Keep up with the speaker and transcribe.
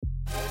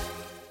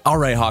All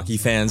right, hockey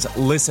fans,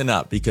 listen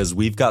up because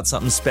we've got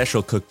something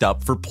special cooked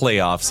up for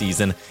playoff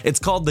season. It's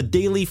called the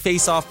Daily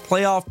Face-Off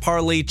Playoff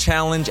Parlay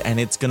Challenge, and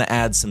it's going to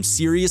add some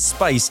serious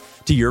spice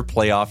to your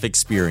playoff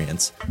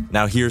experience.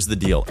 Now, here's the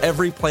deal.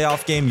 Every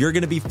playoff game, you're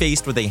going to be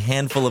faced with a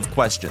handful of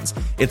questions.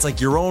 It's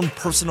like your own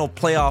personal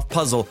playoff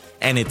puzzle,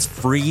 and it's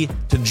free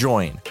to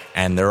join.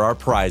 And there are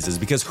prizes,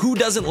 because who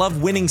doesn't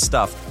love winning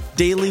stuff?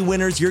 Daily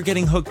winners, you're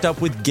getting hooked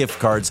up with gift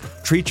cards.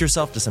 Treat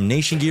yourself to some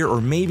Nation gear or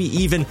maybe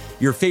even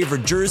your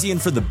favorite jersey.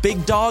 And for the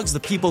big dogs, the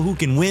people who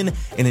can win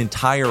an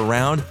entire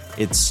round,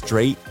 it's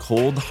straight,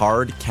 cold,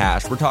 hard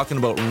cash. We're talking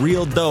about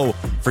real dough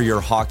for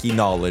your hockey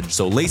knowledge.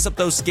 So lace up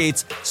those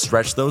skates,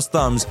 stretch those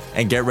thumbs,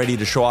 and get ready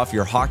to show off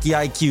your hockey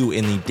IQ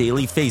in the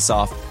Daily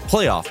Face-Off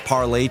Playoff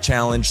Parlay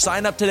Challenge.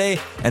 Sign up today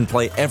and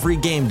play every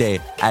game day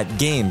at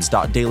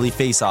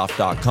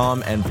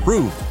games.dailyfaceoff.com and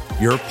prove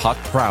your puck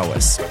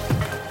prowess.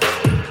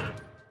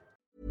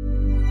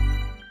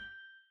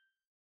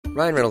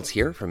 Ryan Reynolds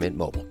here from Mint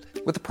Mobile.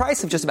 With the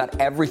price of just about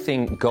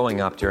everything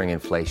going up during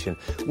inflation,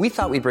 we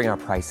thought we'd bring our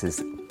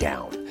prices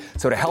down.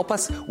 So to help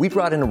us, we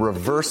brought in a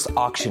reverse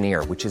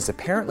auctioneer, which is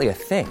apparently a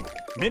thing.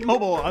 Mint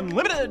Mobile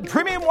Unlimited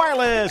Premium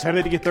Wireless. How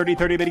to get 30,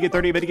 30, bit to get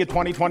 30, bit to get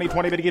 20, 20,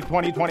 20, bit to get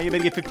 20, 20, bit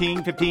to get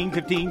 15, 15,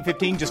 15,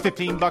 15, just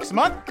 $15 a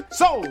month?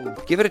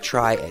 Sold! Give it a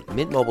try at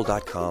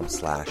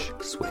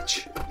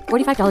mintmobile.com/switch.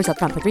 $45 up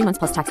front for 3 months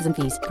plus taxes and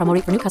fees. Promo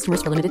rate for new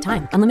customers for limited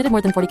time. Unlimited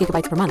more than 40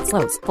 gigabytes per month.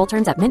 Slows full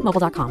terms at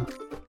mintmobile.com.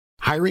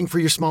 Hiring for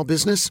your small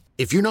business?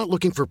 If you're not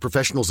looking for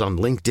professionals on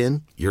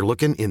LinkedIn, you're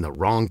looking in the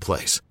wrong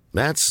place.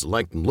 That's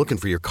like looking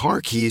for your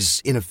car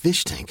keys in a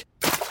fish tank.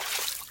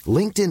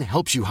 LinkedIn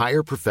helps you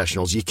hire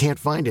professionals you can't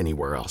find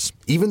anywhere else,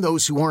 even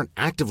those who aren't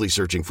actively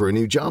searching for a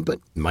new job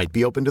but might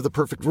be open to the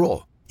perfect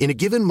role. In a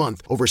given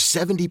month, over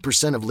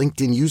 70% of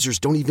LinkedIn users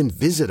don't even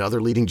visit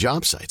other leading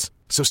job sites.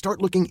 So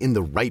start looking in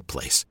the right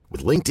place.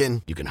 With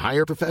LinkedIn, you can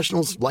hire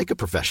professionals like a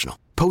professional.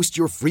 Post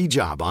your free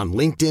job on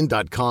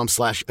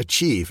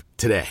linkedin.com/achieve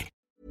today.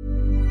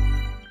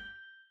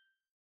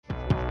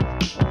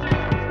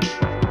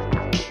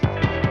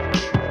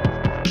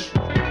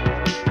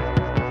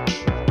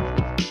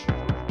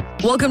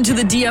 Welcome to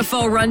the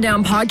DFO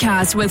Rundown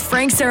podcast with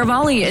Frank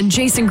Saravalli and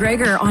Jason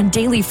Greger on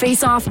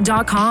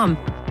dailyfaceoff.com.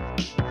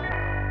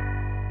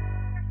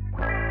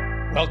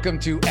 Welcome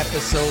to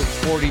episode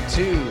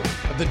 42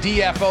 of the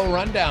DFO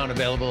Rundown,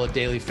 available at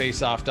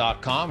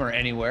dailyfaceoff.com or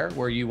anywhere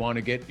where you want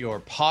to get your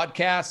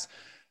podcasts.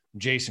 I'm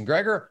Jason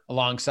Greger,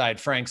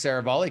 alongside Frank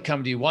Saravalli,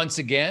 coming to you once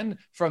again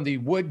from the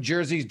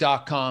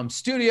woodjerseys.com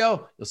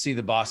studio. You'll see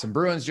the Boston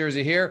Bruins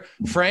jersey here.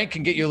 Frank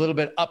can get you a little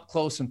bit up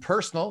close and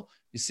personal.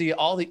 You see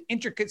all the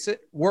intricate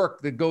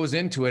work that goes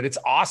into it. It's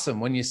awesome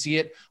when you see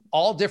it.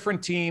 All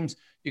different teams.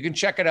 You can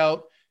check it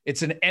out.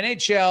 It's an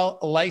NHL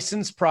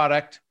licensed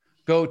product.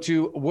 Go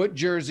to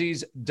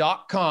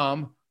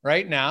woodjerseys.com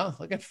right now.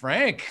 Look at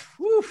Frank.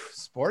 Woo,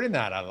 sporting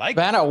that. I like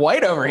Vanna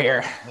White over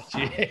here.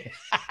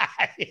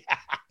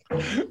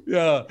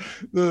 Yeah.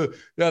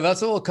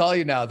 That's what we'll call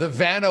you now. The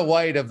Vanna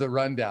White of the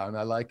rundown.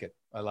 I like it.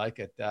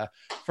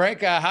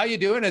 Frank, how you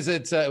doing?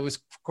 It was,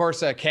 of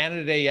course,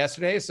 Canada Day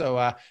yesterday.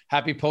 So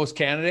happy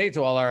post-Canada Day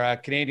to all our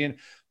Canadian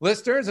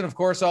listeners, and of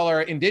course, all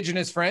our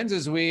Indigenous friends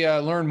as we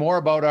learn more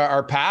about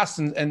our past.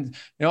 And you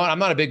know, I'm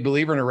not a big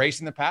believer in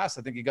erasing the past.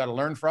 I think you got to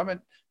learn from it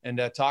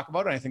and talk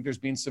about it. I think there's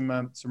been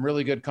some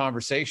really good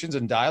conversations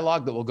and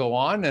dialogue that will go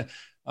on.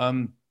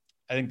 I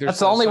think that's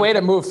the only way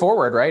to move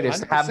forward, right?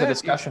 Is to have the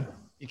discussion.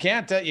 You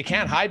can't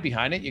hide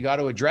behind it. You got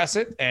to address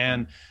it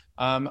and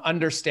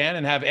understand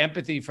and have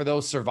empathy for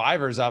those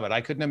survivors of it.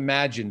 I couldn't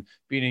imagine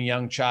being a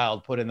young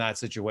child put in that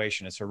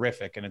situation. It's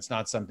horrific, and it's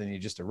not something you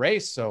just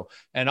erase. So,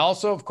 and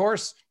also, of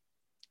course,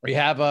 we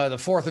have the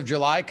 4th of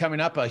July coming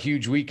up, a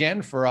huge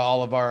weekend for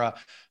all of our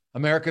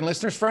American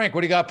listeners. Frank,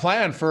 what do you got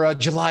planned for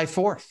July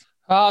 4th?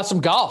 Some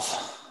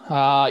golf.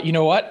 You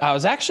know what? I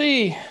was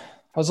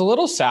a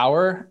little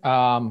sour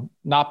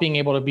not being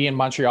able to be in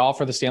Montreal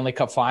for the Stanley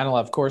Cup final.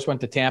 I, of course,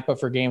 went to Tampa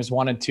for games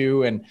 1 and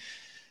 2, and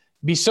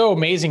be so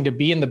amazing to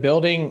be in the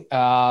building.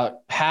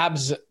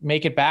 Habs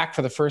make it back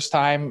for the first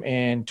time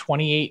in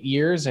 28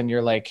 years. And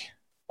you're like,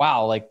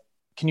 wow, like,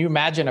 can you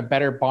imagine a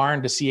better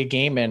barn to see a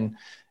game in?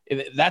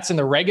 That's in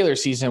the regular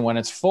season when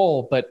it's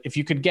full. But if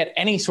you could get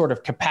any sort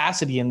of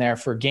capacity in there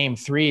for game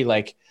 3,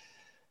 like,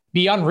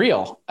 be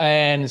unreal.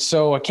 And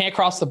so I can't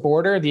cross the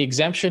border. The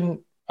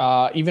exemption,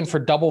 even for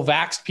double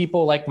vaxxed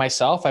people like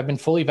myself, I've been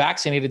fully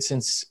vaccinated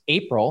since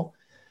April.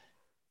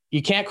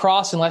 You can't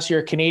cross unless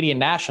you're a Canadian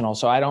national.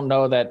 So I don't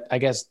know that, I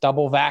guess,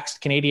 double vaxxed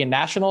Canadian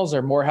nationals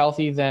are more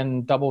healthy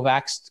than double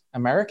vaxxed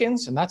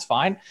Americans. And that's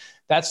fine.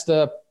 That's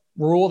the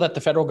rule that the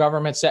federal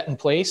government set in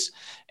place.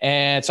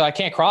 And so I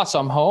can't cross. So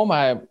I'm home.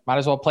 I might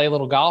as well play a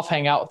little golf,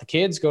 hang out with the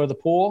kids, go to the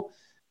pool.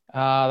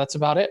 That's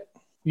about it.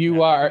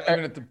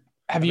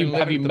 Have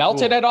you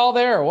melted at all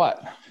there or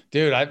what?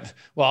 Dude,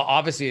 well,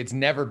 obviously it's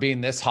never been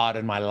this hot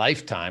in my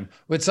lifetime.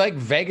 It's like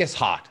Vegas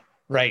hot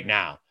right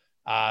now.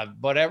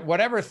 But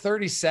whatever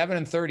 37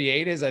 and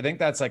 38 is, I think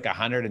that's like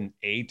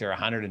 108 or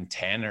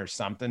 110 or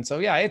something. So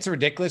yeah, it's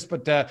ridiculous.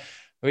 But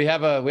we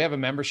have a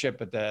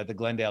membership at the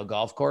Glendale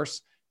Golf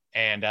Course,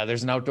 and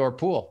there's an outdoor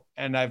pool.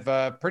 And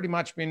I've pretty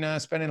much been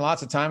spending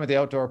lots of time at the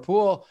outdoor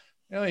pool.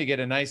 You get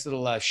a nice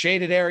little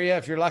shaded area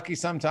if you're lucky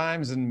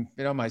sometimes. And,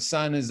 my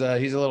son he's a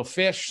little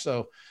fish,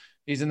 so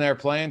he's in there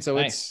playing. So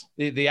nice.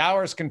 The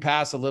hours can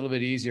pass a little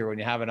bit easier when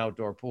you have an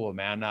outdoor pool,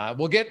 man.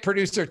 We'll get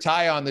producer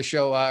Ty on the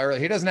show early.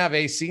 He doesn't have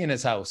AC in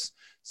his house.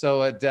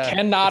 So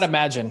cannot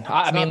imagine.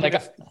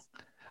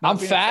 I'm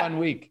fat. Fun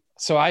week.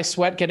 So I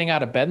sweat getting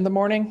out of bed in the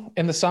morning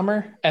in the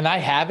summer, and I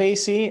have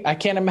AC. I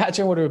can't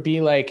imagine what it would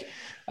be like.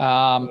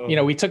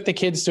 We took the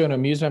kids to an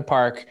amusement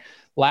park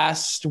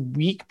last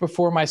week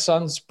before my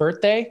son's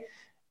birthday,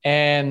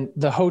 and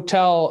the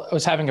hotel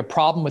was having a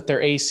problem with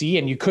their AC,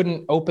 and you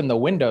couldn't open the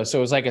window. So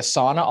it was like a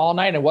sauna all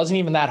night. And it wasn't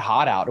even that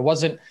hot out. It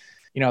wasn't,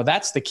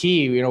 that's the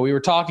key. We were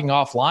talking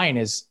offline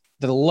is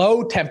the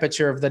low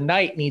temperature of the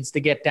night needs to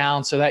get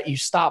down so that you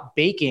stop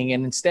baking.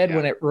 And instead,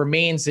 when it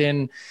remains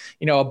in,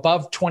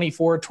 above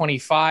 24,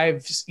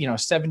 25,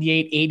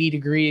 78, 80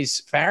 degrees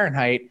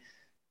Fahrenheit,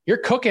 you're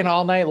cooking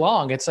all night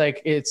long. It's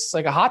like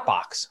a hot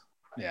box.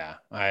 Yeah.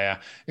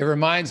 It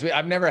reminds me,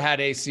 I've never had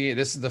AC.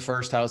 This is the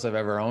first house I've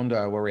ever owned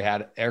where we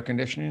had air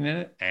conditioning in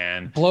it,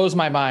 and blows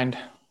my mind.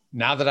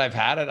 Now that I've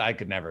had it, I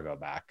could never go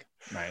back.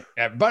 Right.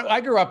 Yeah, but I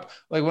grew up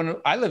when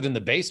I lived in the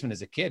basement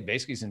as a kid,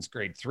 basically since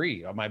grade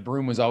 3. My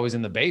broom was always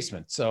in the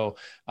basement. So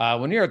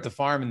when you're at the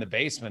farm in the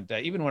basement,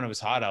 even when it was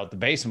hot out, the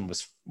basement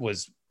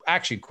was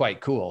actually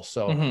quite cool.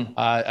 So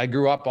I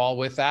grew up all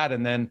with that.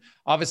 And then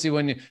obviously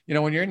when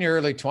you're in your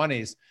early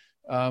 20s,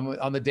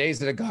 on the days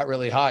that it got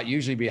really hot,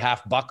 usually be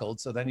half buckled.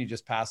 So then you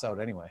just pass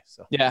out anyway.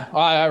 So, yeah,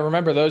 I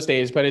remember those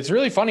days, but it's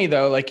really funny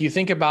though. Like you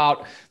think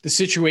about the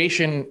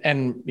situation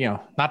and,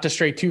 not to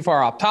stray too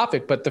far off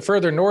topic, but the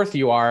further north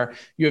you are,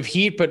 you have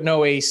heat, but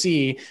no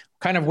AC.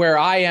 Kind of where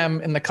I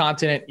am in the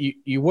continent,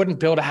 you wouldn't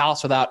build a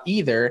house without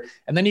either.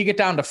 And then you get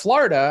down to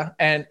Florida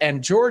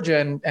and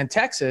Georgia and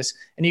Texas,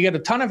 and you get a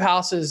ton of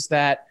houses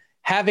that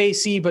have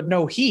AC, but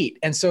no heat.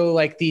 And so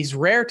like these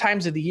rare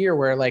times of the year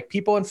where like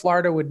people in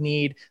Florida would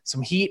need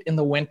some heat in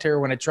the winter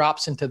when it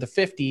drops into the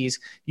 50s,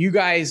 you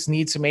guys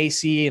need some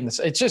AC. And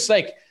it's just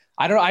like,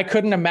 I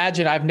couldn't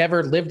imagine. I've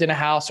never lived in a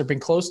house or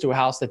been close to a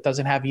house that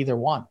doesn't have either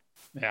one.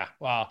 Yeah.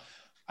 Well,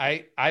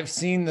 I've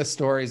seen the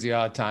stories the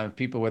odd time,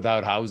 people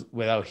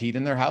without heat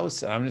in their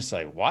house. And I'm just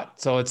like,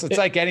 what? So it's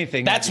like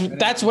anything. That's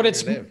what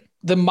it's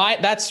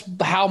that's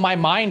how my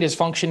mind is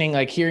functioning.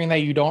 Like hearing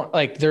that you don't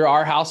like, there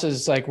are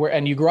houses like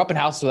and you grew up in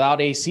houses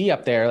without AC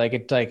up there.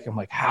 I'm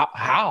like,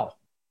 how?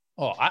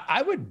 Oh,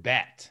 I would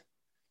bet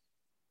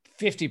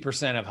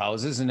 50% of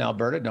houses in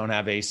Alberta don't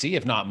have AC,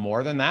 if not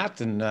more than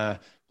that. And,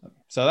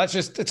 so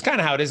it's kind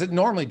of how it is. It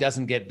normally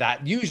doesn't get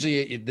that.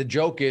 Usually the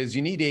joke is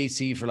you need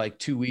AC for like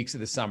 2 weeks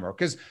of the summer.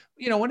 Cause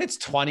when it's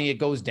 20, it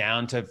goes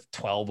down to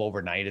 12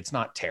 overnight. It's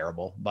not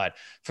terrible, but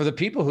for the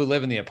people who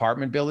live in the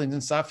apartment buildings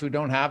and stuff who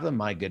don't have them,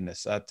 my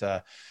goodness, that,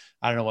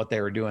 I don't know what they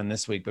were doing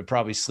this week, but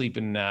probably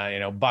sleeping,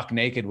 buck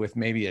naked with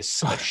maybe a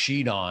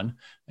sheet on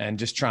and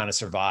just trying to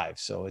survive.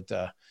 So it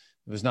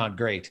was not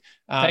great.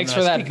 Thanks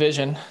for that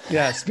vision.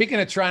 Yeah. Speaking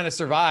of trying to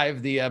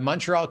survive, the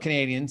Montreal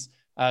Canadiens,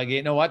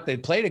 you know what? They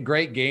played a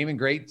great game in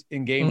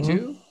game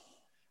 2.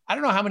 I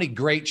don't know how many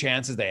great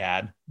chances they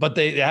had, but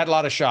they had a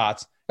lot of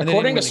shots.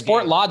 According to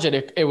Sport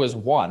Logic, it was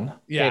 1.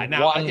 Yeah.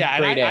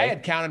 I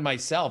had counted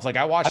myself. Like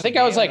I watched. I think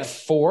I was like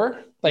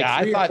 4. Like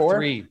yeah, 3 I thought or 4.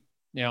 3.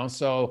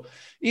 So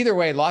either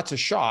way, lots of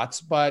shots,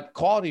 but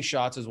quality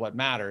shots is what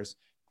matters.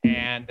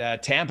 And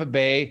Tampa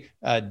Bay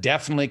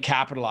definitely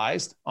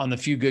capitalized on the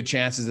few good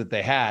chances that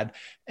they had.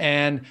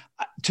 And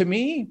to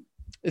me,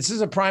 this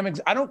is a prime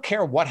example. I don't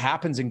care what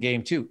happens in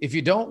game 2. If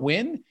you don't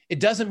win, it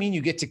doesn't mean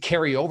you get to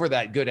carry over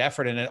that good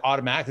effort and it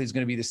automatically is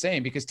going to be the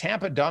same because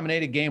Tampa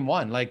dominated game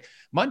 1. Like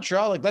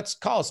Montreal, let's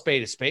call a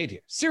spade here.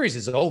 Series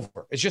is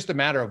over. It's just a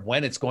matter of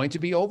when it's going to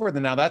be over.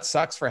 Then now that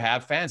sucks for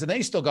Habs fans and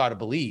they still got to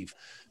believe.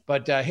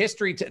 But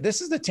history,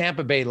 this is the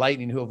Tampa Bay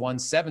Lightning who have won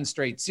 7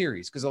 straight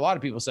series because a lot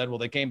of people said, well,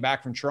 they came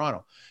back from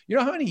Toronto. You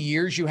know how many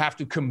years you have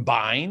to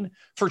combine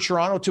for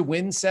Toronto to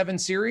win 7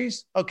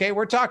 series? Okay,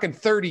 we're talking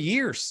 30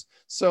 years.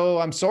 So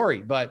I'm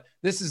sorry, but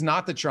this is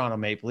not the Toronto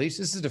Maple Leafs.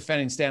 This is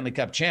defending Stanley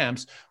Cup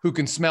champs who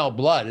can smell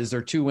blood as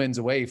they're 2 wins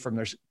away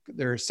from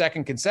their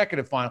second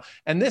consecutive final.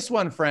 And this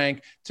one,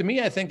 Frank, to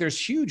me, I think there's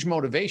huge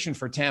motivation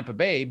for Tampa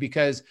Bay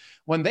because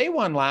when they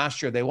won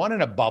last year, they won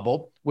in a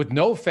bubble with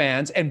no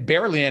fans and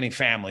barely any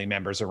family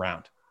members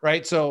around,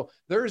 right? So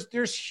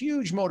there's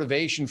huge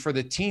motivation for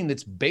the team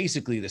that's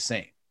basically the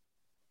same.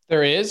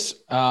 There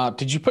is.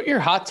 Did you put your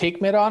hot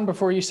take mitt on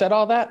before you said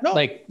all that? No.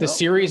 The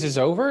series is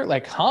over?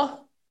 Like, huh?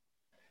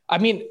 I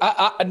mean,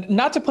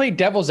 not to play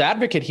devil's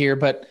advocate here,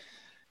 but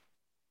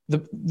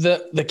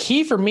the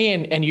key for me,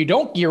 and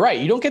you're right,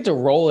 you don't get to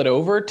roll it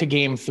over to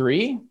game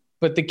 3,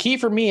 but the key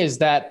for me is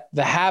that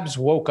the Habs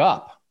woke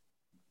up.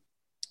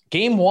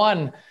 Game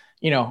 1,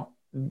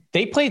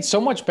 they played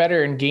so much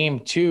better in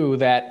game 2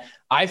 that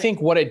I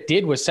think what it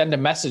did was send a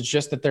message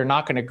just that they're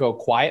not going to go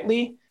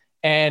quietly.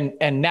 And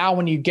now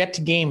when you get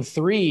to game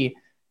 3,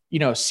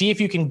 see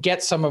if you can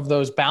get some of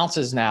those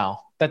bounces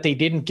now that they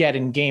didn't get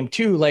in game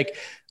 2. Like,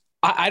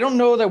 I don't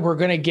know that we're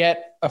going to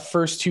get a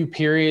first 2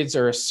 periods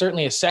or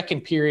certainly a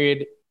second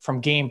period from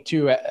game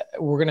 2.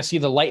 We're going to see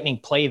the Lightning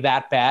play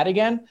that bad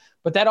again,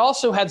 but that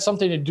also had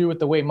something to do with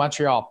the way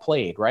Montreal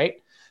played, right?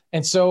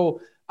 And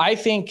so I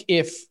think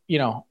if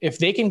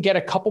they can get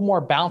a couple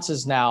more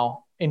bounces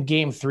now in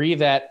game 3,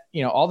 that,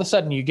 all of a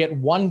sudden you get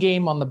one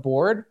game on the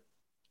board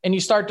and you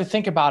start to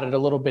think about it a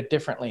little bit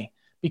differently,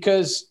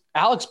 because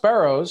Alex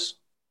Burrows,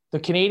 the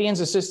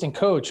Canadiens' assistant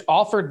coach,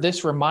 offered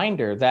this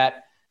reminder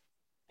that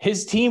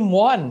his team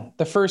won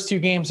the first 2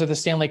 games of the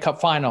Stanley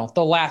Cup final,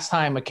 the last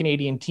time a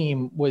Canadian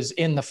team was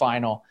in the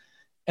final,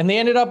 and they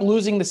ended up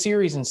losing the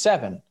series in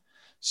 7.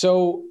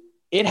 So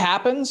it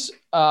happens.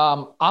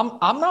 I'm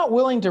not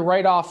willing to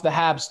write off the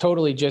Habs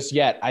totally just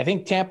yet. I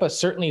think Tampa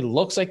certainly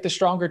looks like the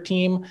stronger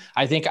team.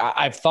 I think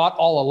I've thought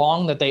all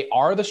along that they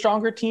are the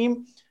stronger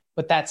team,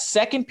 but that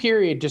second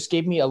period just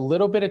gave me a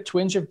little bit of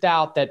twinge of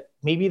doubt that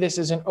maybe this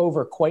isn't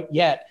over quite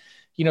yet.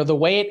 The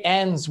way it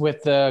ends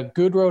with the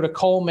Goodrow to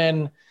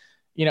Coleman,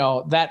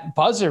 that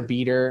buzzer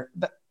beater,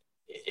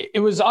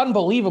 it was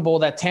unbelievable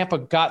that Tampa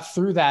got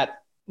through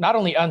that, not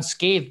only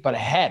unscathed, but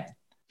ahead.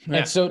 Yeah.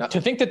 And so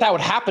to think that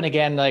would happen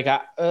again, like,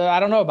 I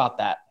don't know about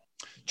that.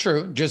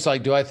 True. Just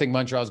like, do I think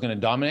Montreal is going to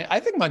dominate? I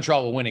think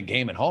Montreal will win a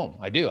game at home.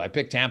 I do. I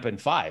picked Tampa in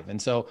 5.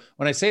 And so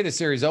when I say the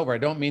series over, I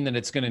don't mean that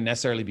it's going to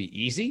necessarily be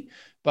easy,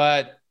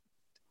 but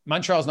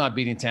Montreal's not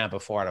beating Tampa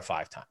 4 out of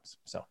 5 times.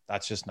 So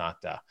that's just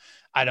not,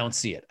 I don't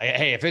see it.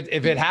 Hey, if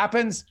it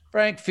happens,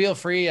 Frank, feel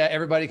free.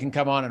 Everybody can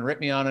come on and rip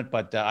me on it,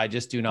 but I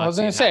just do not. I was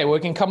going to say, we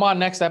can come on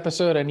next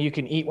episode and you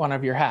can eat one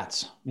of your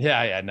hats.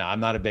 Yeah. No, I'm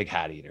not a big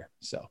hat eater.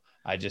 So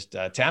I just,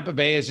 Tampa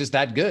Bay is just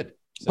that good.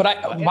 So,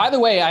 but by the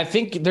way, I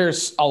think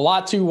there's a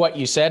lot to what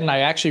you said. And I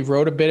actually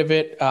wrote a bit of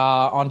it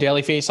on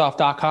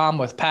dailyfaceoff.com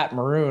with Pat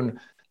Maroon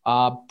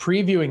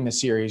previewing the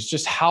series,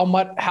 just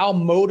how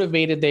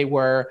motivated they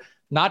were,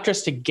 not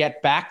just to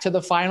get back to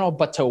the final,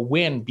 but to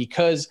win,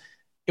 because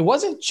it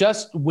wasn't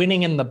just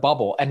winning in the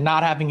bubble and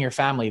not having your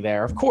family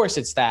there. Of course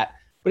it's that,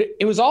 but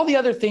it was all the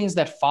other things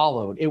that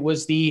followed. It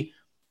was the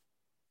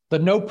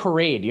no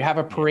parade. You have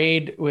a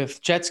parade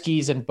with jet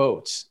skis and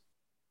boats.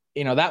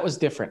 That was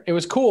different. It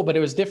was cool, but it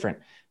was different.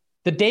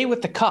 The day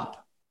with the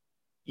cup,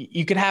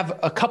 you could have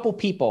a couple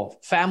people,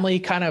 family,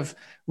 kind of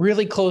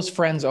really close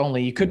friends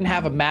only. You couldn't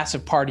have a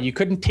massive party. You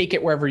couldn't take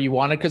it wherever you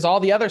wanted because all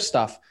the other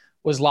stuff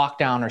was locked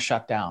down or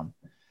shut down.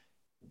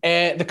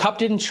 And the cup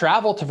didn't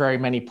travel to very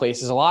many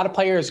places. A lot of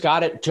players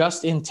got it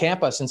just in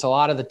Tampa since a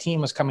lot of the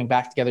team was coming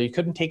back together. You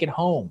couldn't take it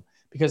home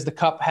because the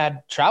cup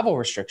had travel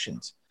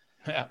restrictions.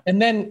 Yeah.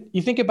 And then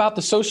you think about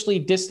the socially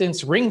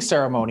distanced ring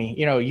ceremony.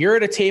 You're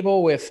at a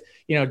table with,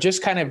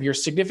 just kind of your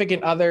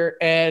significant other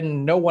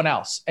and no one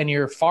else. And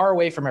you're far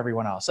away from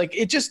everyone else. Like,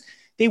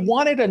 they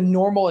wanted a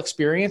normal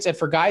experience. And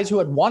for guys who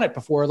had won it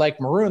before, like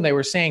Maroon, they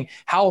were saying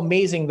how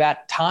amazing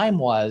that time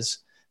was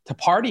to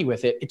party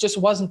with it. It just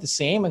wasn't the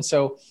same. And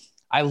so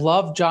I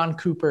love John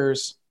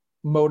Cooper's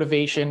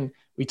motivation.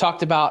 We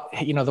talked about,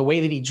 the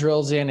way that he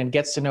drills in and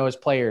gets to know his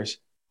players.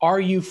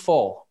 Are you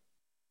full?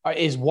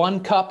 Is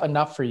one cup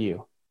enough for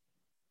you?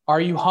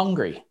 Are you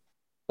hungry?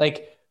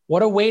 Like,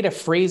 what a way to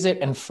phrase it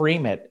and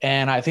frame it.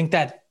 And I think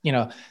that,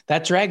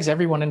 that drags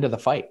everyone into the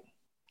fight.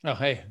 Oh,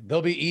 hey,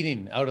 they'll be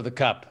eating out of the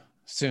cup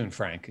soon,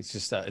 Frank. It's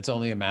just, it's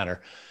only a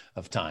matter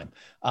of time.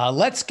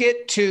 Let's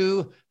get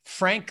to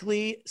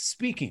Frankly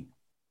Speaking.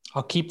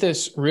 I'll keep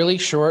this really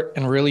short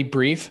and really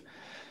brief.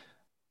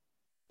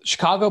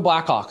 Chicago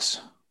Blackhawks,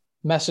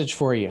 message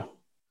for you.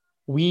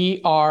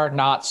 We are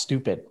not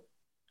stupid.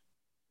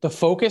 The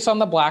focus on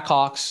the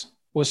Blackhawks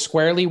was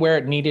squarely where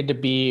it needed to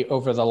be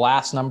over the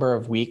last number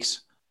of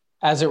weeks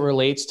as it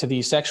relates to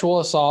the sexual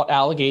assault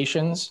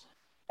allegations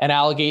and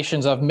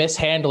allegations of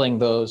mishandling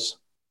those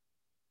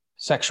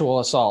sexual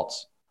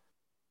assaults.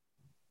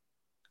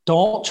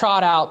 Don't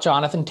trot out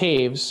Jonathan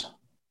Toews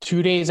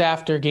 2 days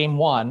after game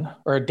 1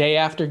 or a day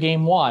after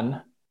game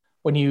 1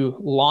 when you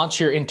launch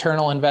your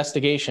internal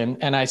investigation.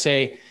 And I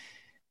say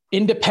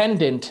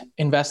independent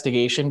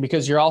investigation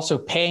because you're also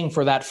paying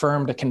for that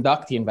firm to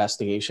conduct the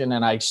investigation.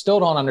 And I still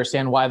don't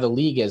understand why the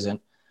league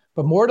isn't.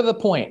 But more to the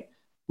point,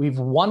 we've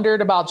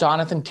wondered about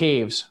Jonathan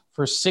Toews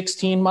for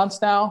 16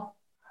 months now,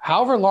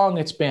 however long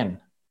it's been.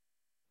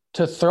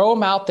 To throw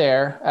him out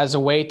there as a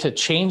way to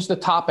change the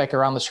topic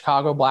around the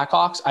Chicago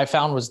Blackhawks, I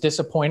found was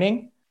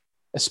disappointing,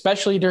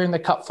 especially during the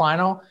Cup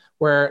final,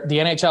 where the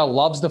NHL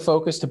loves the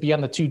focus to be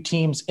on the 2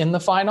 teams in the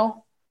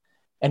final.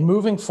 And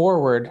moving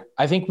forward,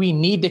 I think we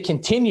need to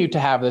continue to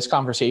have this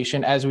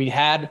conversation as we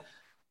had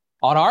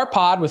on our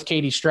pod with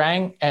Katie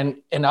Strang and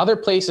in other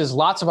places,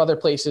 lots of other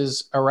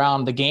places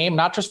around the game,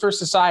 not just for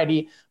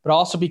society, but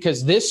also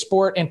because this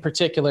sport in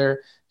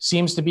particular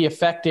seems to be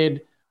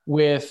affected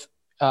with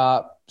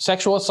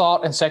sexual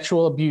assault and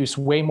sexual abuse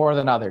way more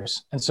than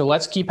others. And so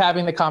let's keep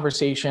having the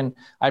conversation.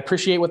 I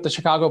appreciate what the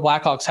Chicago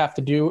Blackhawks have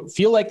to do,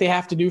 feel like they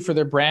have to do for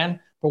their brand,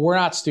 but we're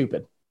not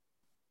stupid.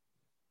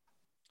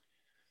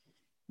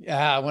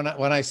 Yeah,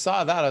 when I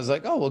saw that, I was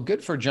like, oh, well,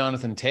 good for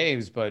Jonathan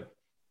Toews, but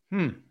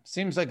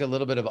Seems like a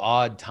little bit of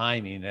odd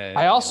timing.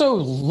 I also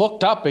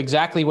looked up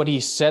exactly what he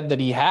said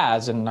that he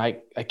has, and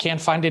I can't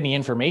find any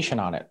information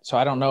on it. So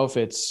I don't know if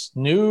it's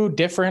new,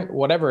 different,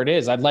 whatever it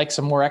is. I'd like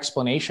some more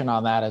explanation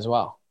on that as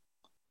well.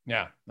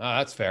 Yeah,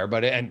 that's fair.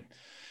 But,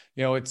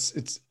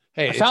 it's,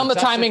 hey, I found the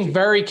timing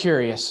very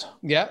curious.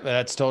 Yeah,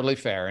 that's totally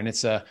fair. And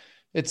it's a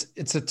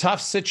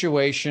tough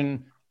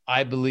situation,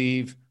 I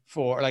believe,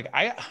 for like,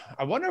 I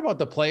wonder about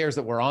the players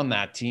that were on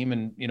that team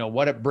and,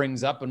 what it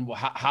brings up and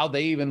how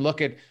they even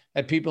look at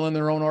people in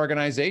their own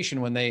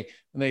organization when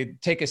they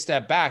take a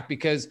step back,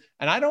 because,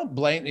 and I don't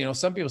blame,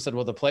 some people said,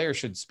 well, the players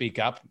should speak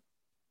up.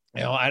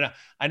 I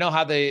know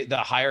how the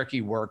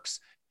hierarchy works.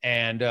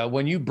 And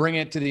when you bring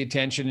it to the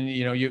attention,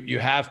 you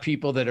have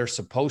people that are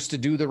supposed to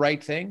do the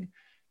right thing,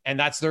 and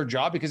that's their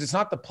job, because it's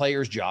not the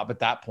player's job at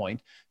that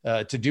point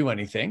to do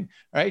anything.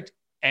 Right.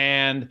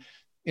 And,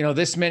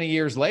 this many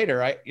years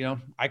later,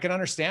 I can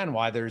understand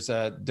why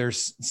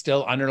there's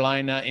still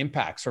underlying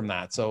impacts from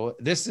that. So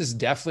this is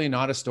definitely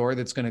not a story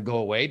that's going to go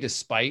away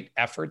despite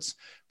efforts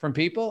from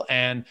people.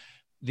 And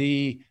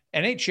the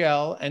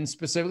NHL and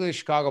specifically the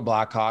Chicago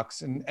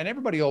Blackhawks and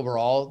everybody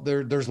overall,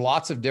 there's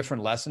lots of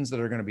different lessons that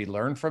are going to be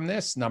learned from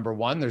this. Number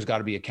one, there's got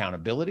to be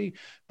accountability.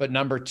 But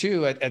number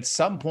two, at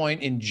some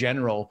point in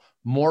general,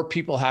 more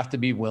people have to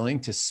be willing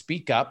to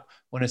speak up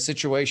when a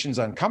situation's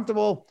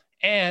uncomfortable.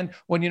 And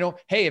when,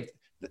 hey, if,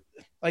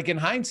 like in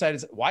hindsight,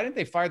 is why didn't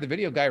they fire the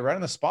video guy right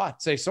on the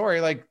spot? Say, sorry,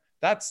 like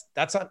that's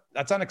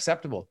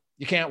unacceptable.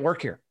 You can't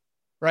work here.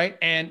 Right.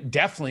 And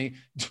definitely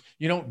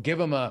you don't give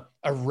them a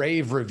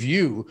rave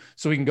review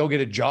so we can go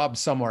get a job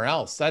somewhere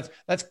else. That's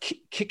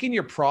kicking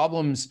your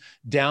problems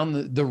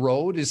down the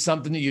road is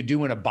something that you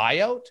do in a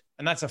buyout.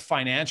 And that's a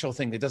financial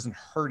thing that doesn't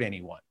hurt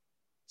anyone.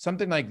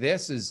 Something like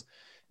this is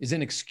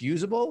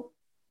inexcusable.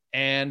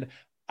 And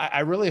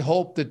I really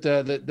hope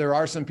that there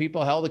are some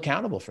people held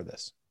accountable for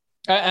this.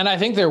 And I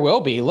think there will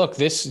be. Look,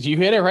 you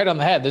hit it right on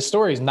the head. This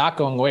story is not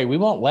going away. We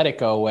won't let it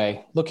go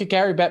away. Look at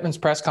Gary Bettman's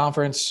press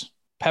conference,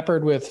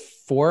 peppered with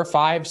 4,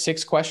 5,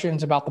 6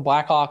 questions about the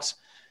Blackhawks.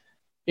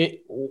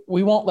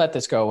 We won't let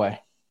this go away.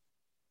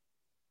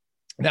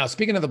 Now,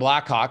 speaking of the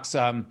Blackhawks,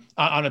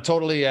 on a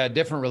totally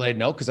different related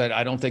note, because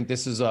I don't think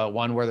this is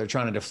one where they're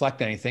trying to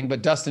deflect anything,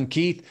 but Duncan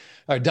Keith,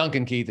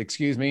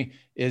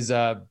 is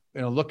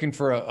looking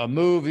for a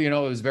move. It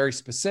was very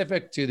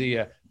specific to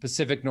the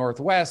Pacific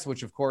Northwest,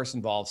 which of course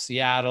involves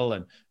Seattle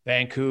and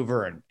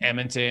Vancouver and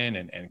Edmonton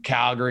and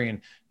Calgary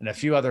and a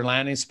few other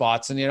landing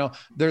spots. And,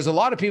 there's a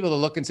lot of people that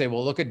look and say,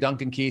 well, look at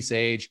Duncan Keith's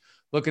age.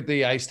 Look at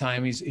the ice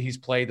time he's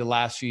played the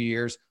last few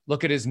years.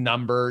 Look at his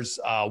numbers.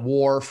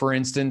 WAR, for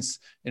instance,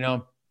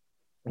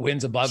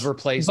 wins above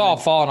replacement. It's all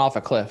falling off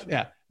a cliff.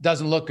 Yeah,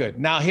 doesn't look good.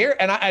 Now here,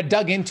 and I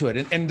dug into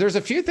it, and there's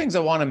a few things I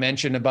want to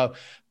mention about,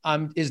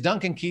 is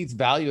Duncan Keith's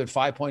value at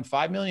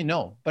 $5.5 million?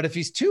 No. But if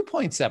he's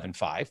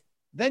 2.75,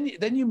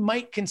 then you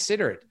might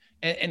consider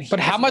it. But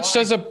how much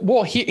here's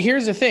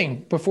the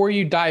thing, before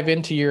you dive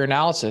into your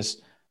analysis,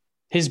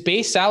 his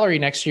base salary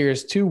next year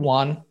is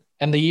 2.1,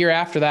 and the year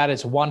after that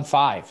is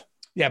 1.5.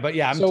 Yeah, but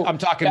yeah, I'm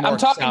talking more.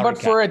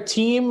 But for a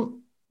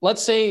team,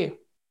 let's say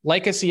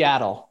like a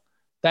Seattle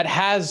that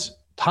has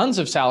tons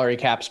of salary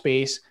cap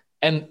space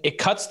and it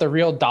cuts the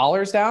real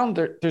dollars down,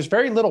 there's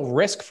very little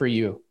risk for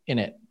you in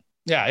it.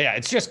 Yeah.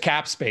 It's just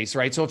cap space,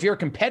 right? So if you're a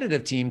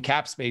competitive team,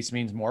 cap space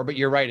means more, but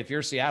you're right. If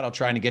you're Seattle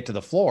trying to get to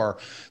the floor,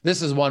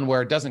 this is one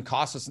where it doesn't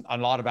cost us a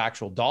lot of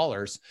actual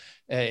dollars.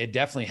 It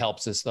definitely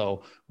helps us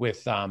though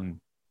with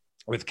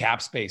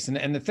cap space.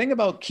 And the thing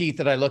about Keith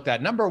that I looked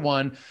at, number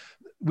one,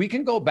 we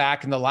can go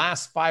back in the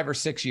last 5 or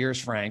 6 years,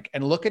 Frank,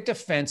 and look at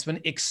defensemen.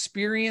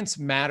 Experience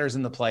matters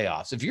in the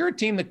playoffs. If you're a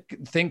team that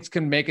thinks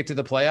can make it to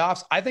the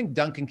playoffs, I think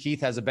Duncan Keith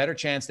has a better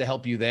chance to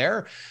help you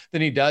there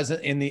than he does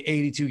in the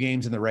 82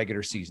 games in the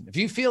regular season. If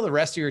you feel the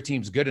rest of your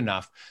team's good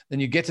enough, then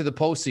you get to the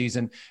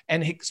postseason,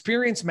 and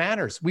experience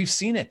matters. We've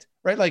seen it.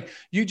 Right? Like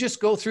you just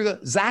go through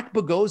the Zach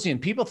Bogosian.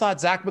 People thought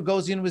Zach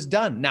Bogosian was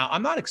done. Now,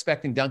 I'm not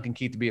expecting Duncan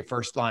Keith to be a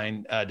first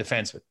line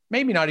defenseman,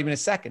 maybe not even a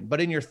second, but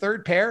in your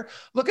third pair,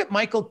 look at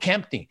Michael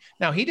Kempny.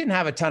 Now, he didn't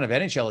have a ton of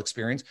NHL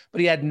experience, but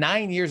he had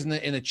 9 years in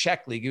the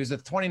Czech league. He was a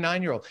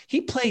 29-year-old.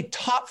 He played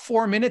top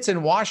 4 minutes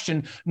in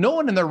Washington. No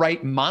one in their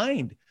right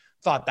mind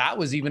thought that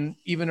was even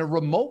a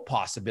remote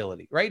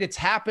possibility, right? It's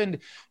happened,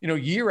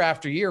 year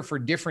after year for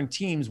different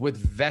teams with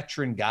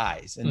veteran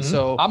guys. And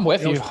so I'm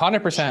with you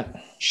 100%.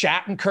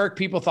 Shattenkirk,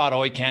 people thought,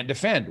 he can't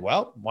defend.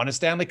 Well, won a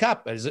Stanley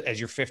Cup as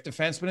your fifth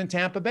defenseman in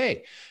Tampa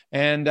Bay.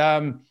 And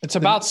it's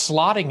about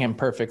slotting him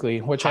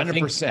perfectly, which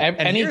 100%. I think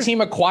any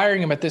team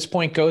acquiring him at this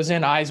point goes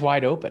in eyes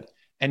wide open.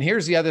 And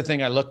here's the other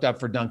thing I looked up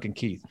for Duncan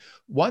Keith.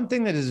 One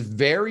thing that is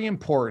very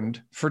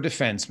important for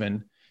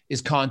defensemen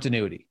is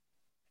continuity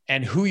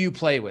and who you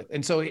play with.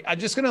 And so I'm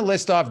just going to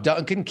list off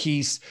Duncan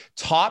Keith's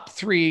top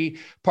 3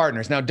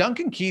 partners. Now,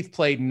 Duncan Keith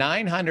played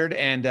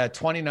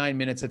 929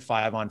 minutes at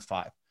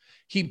 5-on-5.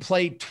 He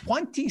played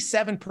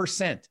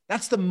 27%.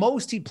 That's the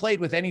most he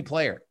played with any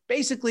player.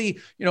 Basically,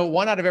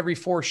 1 out of every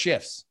 4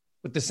 shifts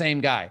with the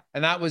same guy.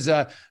 And that was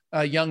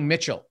young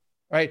Mitchell,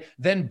 right?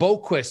 Then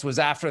Boquist was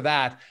after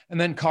that. And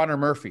then Connor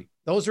Murphy.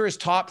 Those are his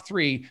top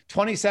three,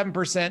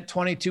 27%,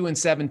 22, and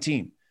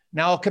 17.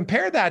 Now I'll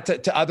compare that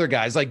to other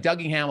guys like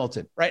Dougie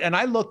Hamilton, right? And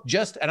I look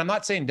and I'm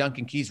not saying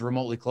Duncan Keith's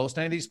remotely close to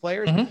any of these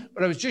players,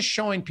 but I was just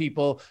showing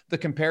people the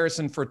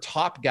comparison for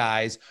top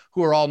guys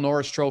who are all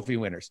Norris Trophy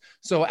winners.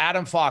 So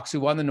Adam Fox,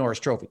 who won the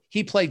Norris Trophy,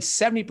 he played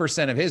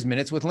 70% of his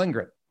minutes with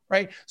Lindgren,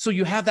 right? So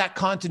you have that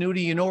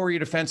continuity, you know where your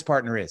defense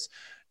partner is,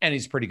 and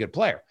he's a pretty good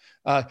player.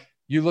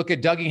 You look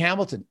at Dougie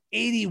Hamilton,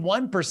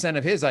 81%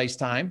 of his ice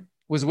time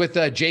was with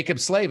Jacob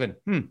Slavin.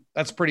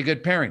 That's a pretty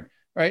good pairing,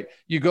 right?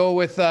 You go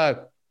with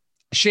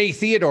Shea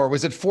Theodore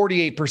was at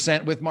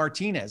 48% with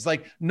Martinez.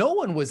 Like no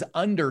one was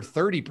under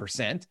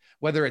 30%,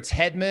 whether it's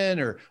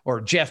Hedman or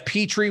Jeff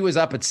Petrie was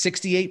up at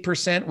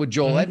 68% with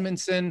Joel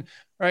Edmondson,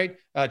 right?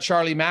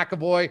 Charlie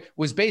McAvoy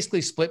was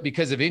basically split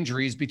because of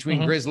injuries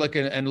between Grzelcyk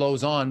and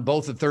Lauzon,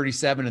 both at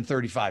 37 and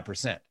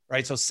 35%,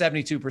 right? So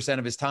 72%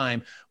 of his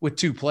time with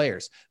two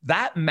players.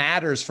 That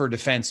matters for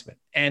defensemen.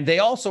 And they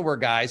also were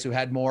guys who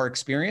had more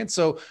experience.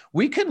 So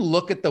we can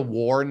look at the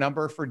WAR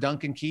number for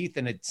Duncan Keith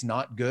and it's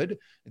not good.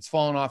 It's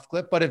fallen off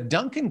cliff. But if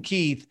Duncan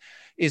Keith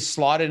is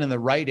slotted in the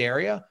right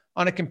area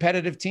on a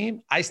competitive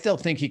team, I still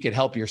think he could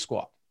help your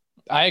squad.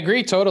 I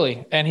agree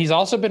totally. And he's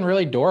also been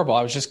really durable.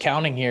 I was just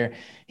counting here.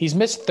 He's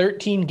missed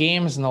 13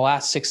 games in the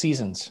last 6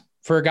 seasons.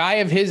 For a guy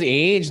of his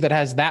age that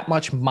has that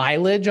much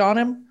mileage on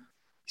him,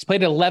 he's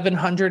played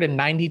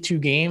 1,192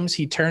 games.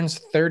 He turns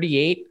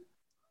 38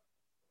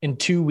 in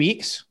 2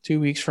 weeks, 2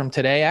 weeks from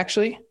today,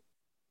 actually.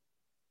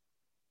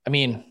 I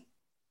mean,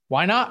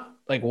 why not?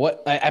 Like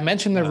what I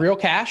mentioned, the real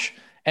cash.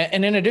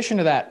 And in addition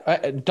to that,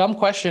 a dumb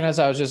question as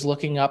I was just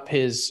looking up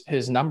his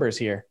numbers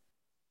here.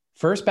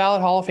 First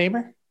ballot Hall of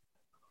Famer?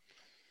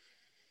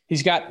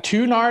 He's got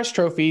 2 Norris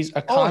trophies,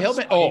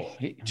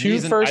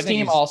 two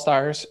first-team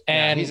All-Stars,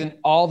 and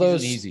all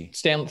those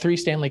 3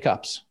 Stanley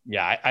Cups.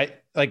 Yeah, I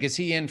like. Is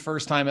he in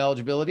first-time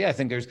eligibility? I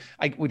think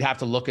we'd have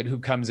to look at who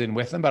comes in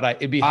with him, but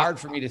it'd be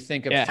hard for me to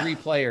think of 3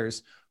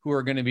 players who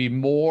are going to be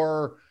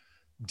more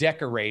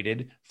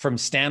decorated from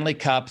Stanley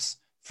Cups,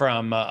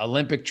 from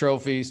Olympic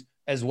trophies,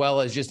 as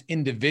well as just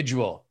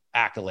individual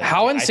accolades.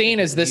 How insane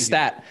is this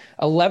stat?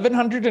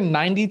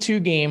 1,192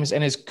 games,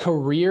 and his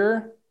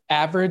career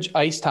average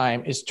ice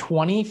time is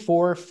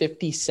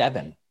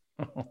 24:57.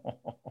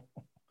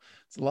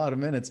 It's a lot of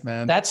minutes,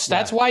 man.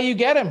 That's why you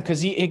get him.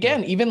 Because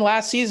even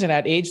last season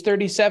at age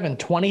 37,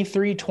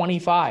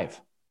 23-25.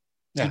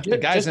 Yeah, the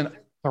guy's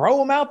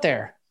throw him out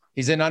there.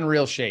 He's in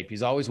unreal shape.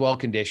 He's always well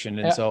conditioned.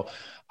 And so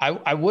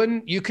I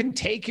wouldn't, you can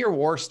take your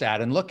WAR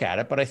stat and look at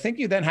it, but I think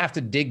you then have to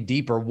dig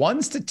deeper.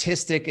 One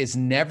statistic is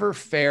never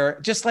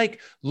fair. Just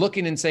like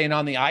looking and saying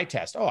on the eye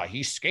test, oh,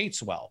 he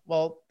skates well.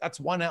 Well,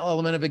 that's one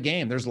element of a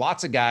game. There's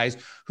lots of guys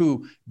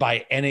who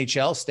by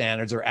NHL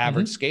standards are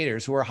average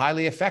skaters who are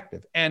highly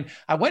effective. And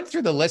I went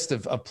through the list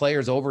of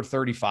players over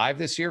 35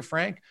 this year,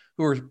 Frank,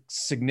 who are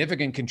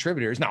significant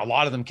contributors. Now, a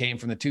lot of them came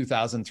from the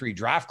 2003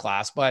 draft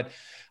class, but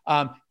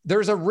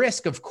there's a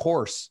risk, of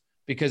course,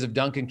 because of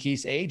Duncan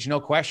Keith's age, no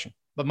question.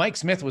 But Mike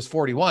Smith was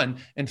 41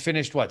 and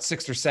finished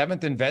 6th or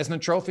 7th in Vezina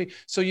Trophy.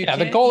 So the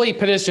goalie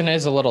position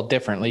is a little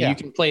differently. You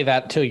can play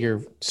that till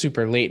you're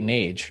super late in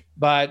age.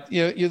 But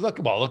you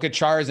look at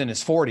Charles in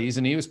his 40s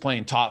and he was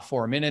playing top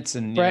 4 minutes.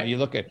 And you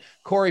look at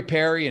Corey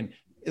Perry and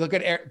you look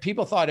at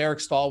people thought Eric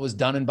Stahl was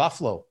done in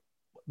Buffalo.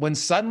 When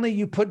suddenly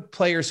you put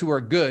players who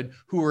are good,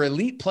 who are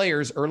elite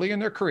players early in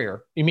their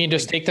career. You mean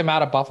just take them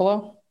out of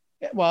Buffalo?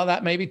 Well,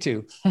 that maybe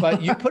too,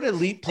 but you put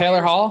elite players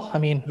Taylor Hall,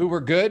 who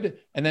were good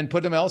and then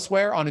put them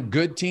elsewhere on a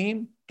good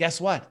team. Guess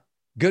what?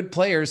 Good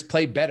players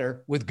play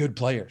better with good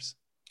players.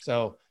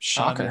 So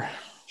shocker.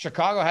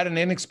 Chicago had an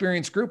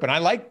inexperienced group. And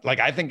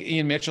I think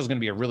Ian Mitchell is going to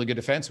be a really good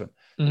defenseman,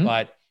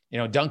 but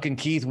Duncan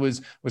Keith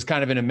was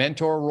kind of in a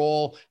mentor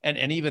role.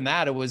 And even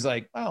that, it was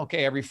like, oh,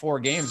 okay, every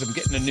 4 games, I'm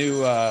getting a new,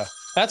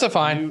 that's a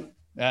fine,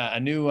 a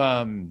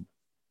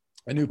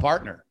new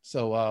partner.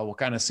 So we'll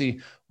kind of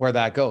see where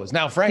that goes.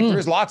 Now, Frank,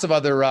 there's lots of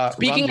other.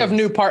 Speaking of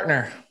new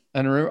partner.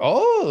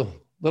 Little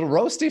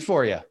roasty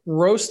for you.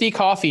 Roasty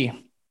Coffee,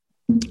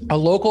 a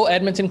local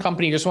Edmonton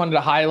company. Just wanted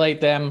to highlight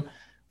them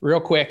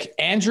real quick.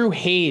 Andrew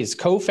Hayes,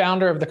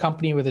 co-founder of the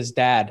company with his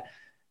dad.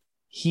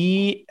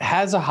 He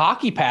has a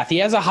hockey path. He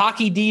has a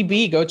hockey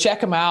DB. Go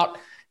check him out.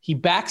 He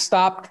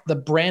backstopped the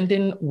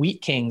Brandon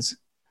Wheat Kings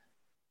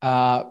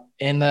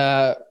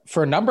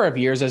for a number of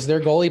years as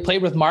their goalie. He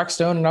played with Mark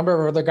Stone, a number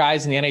of other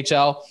guys in the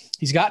NHL.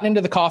 He's gotten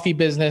into the coffee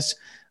business.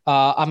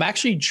 I'm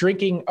actually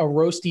drinking a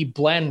roasty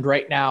blend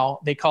right now.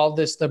 They call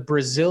this the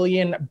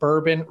Brazilian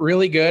bourbon.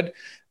 Really good.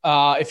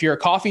 If you're a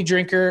coffee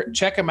drinker,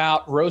 check them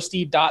out.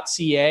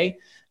 Roasty.ca,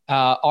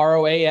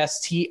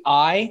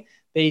 ROASTI.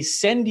 They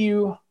send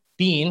you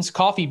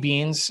coffee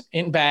beans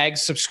in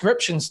bags,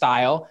 subscription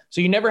style.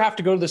 So you never have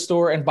to go to the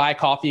store and buy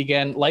coffee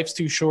again. Life's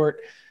too short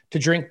to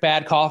drink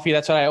bad coffee.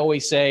 That's what I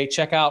always say.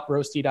 Check out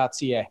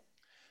roasty.ca.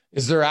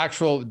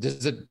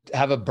 Does it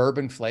have a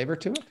bourbon flavor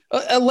to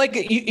it?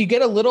 Like you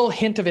get a little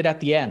hint of it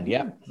at the end.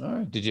 Yeah. All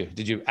right. Did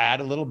you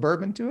add a little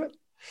bourbon to it?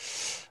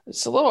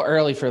 It's a little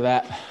early for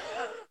that.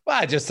 Well,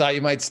 I just thought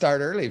you might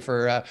start early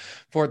for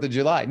 4th of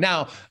July.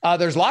 Now,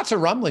 there's lots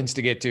of rumblings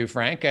to get to,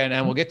 Frank,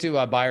 and we'll get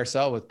to buy or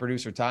sell with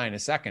producer Ty in a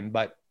second.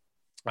 But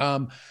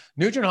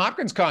Nugent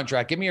Hopkins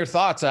contract, give me your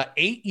thoughts.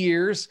 8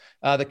 years,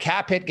 the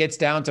cap hit gets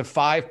down to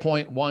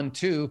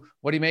 5.12.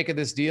 What do you make of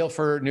this deal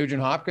for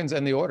Nugent Hopkins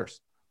and the Oilers?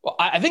 Well,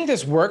 I think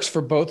this works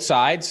for both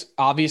sides,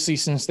 obviously,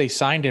 since they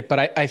signed it.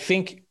 But I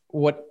think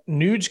what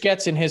Nuge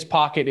gets in his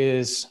pocket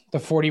is the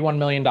 $41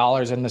 million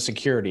and the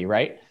security,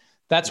 right?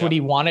 That's what he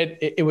wanted.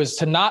 It was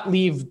to not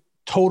leave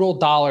total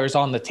dollars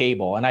on the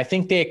table. And I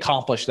think they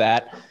accomplished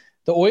that.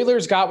 The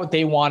Oilers got what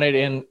they wanted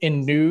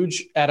in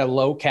Nuge at a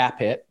lower cap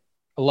hit.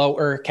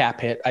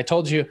 I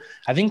told you,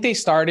 I think they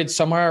started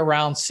somewhere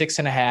around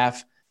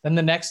 6.5. Then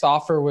the next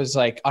offer was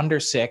like under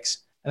 6.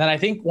 And then I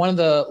think one of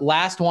the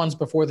last ones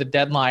before the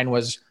deadline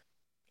was,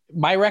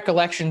 my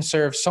recollection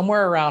serves,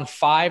 somewhere around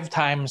 5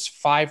 times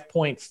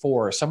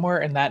 5.4, somewhere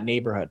in that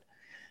neighborhood.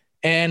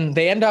 And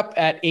they end up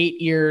at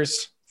 8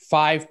 years,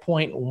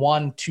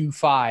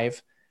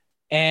 5.125.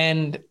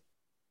 And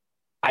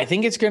I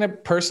think it's going to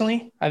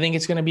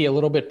be a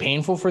little bit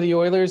painful for the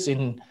Oilers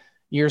in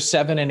years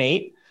 7 and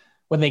 8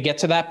 when they get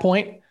to that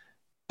point.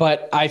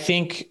 But I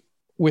think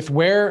with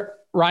where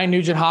Ryan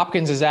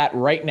Nugent-Hopkins is at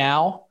right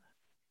now,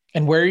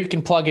 and where you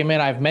can plug him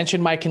in, I've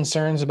mentioned my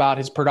concerns about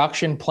his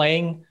production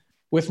playing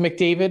with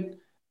McDavid.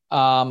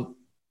 And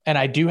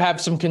I do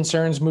have some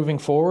concerns moving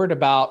forward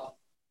about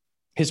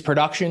his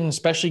production,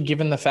 especially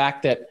given the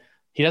fact that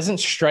he doesn't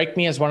strike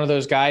me as one of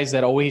those guys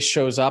that always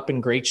shows up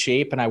in great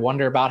shape. And I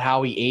wonder about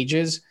how he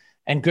ages.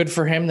 And good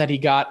for him that he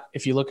got,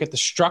 if you look at the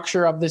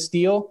structure of this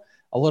deal,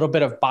 a little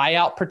bit of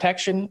buyout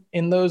protection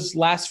in those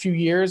last few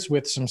years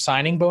with some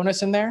signing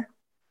bonus in there.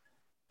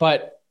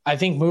 But I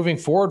think moving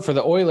forward for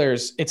the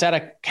Oilers, it's at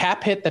a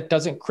cap hit that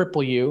doesn't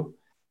cripple you.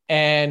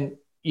 And,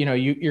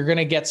 you're going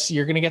to get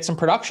some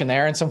production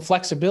there and some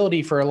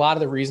flexibility for a lot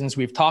of the reasons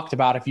we've talked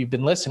about. If you've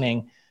been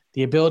listening,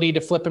 the ability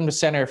to flip him to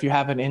center if you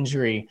have an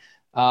injury,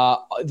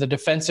 the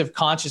defensive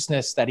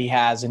consciousness that he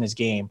has in his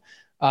game.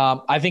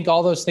 I think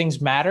all those things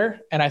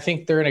matter. And I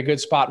think they're in a good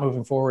spot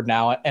moving forward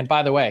now. And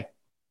by the way,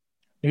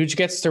 Nuge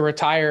gets to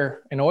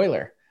retire an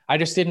Oiler. I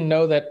just didn't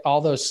know that all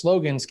those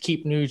slogans,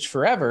 keep Nuge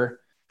forever,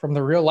 from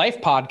the Real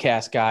Life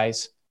podcast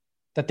guys,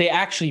 that they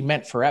actually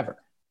meant forever.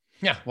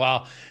 Yeah,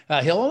 well,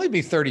 he'll only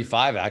be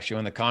 35 actually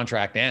when the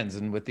contract ends,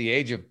 and with the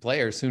age of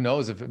players, who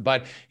knows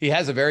but he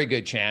has a very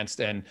good chance.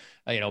 And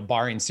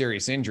barring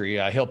serious injury,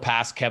 he'll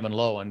pass Kevin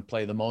Lowe and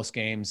play the most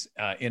games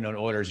in an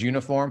Oilers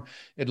uniform.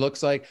 It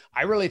looks like.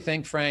 I really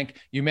think, Frank,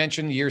 you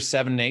mentioned years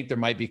 7 and 8, there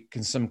might be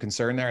some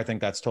concern there. I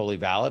think that's totally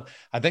valid.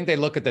 I think they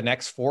look at the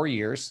next 4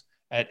 years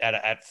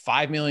at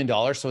 $5 million.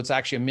 So it's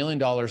actually $1 million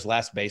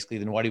less basically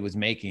than what he was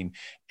making.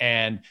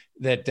 And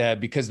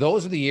that because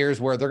those are the years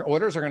where the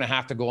Oilers are going to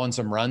have to go on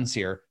some runs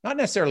here, not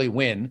necessarily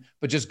win,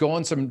 but just go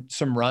on some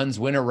runs,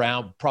 win a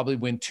round, probably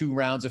win 2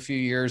 rounds a few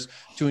years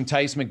to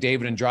entice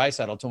McDavid and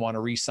Draisaitl to want to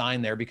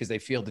re-sign there because they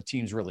feel the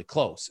team's really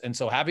close. And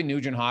so having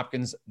Nugent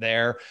Hopkins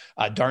there,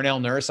 Darnell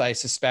Nurse, I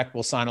suspect,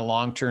 will sign a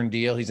long-term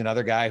deal. He's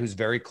another guy who's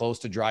very close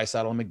to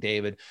Draisaitl and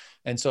McDavid.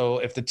 And so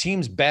if the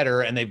team's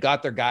better and they've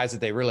got their guys that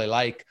they really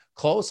like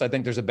close, I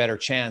think there's a better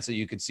chance that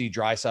you could see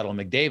Draisaitl and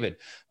McDavid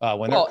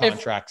when their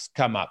contracts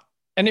come up.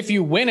 And if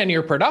you win and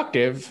you're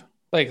productive,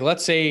 like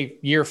let's say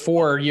year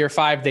 4, year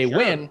 5, they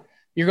win,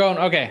 you're going,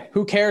 okay,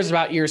 who cares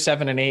about year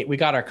 7 and 8? We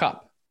got our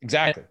cup.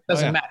 Exactly. It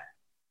doesn't matter.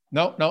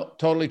 No,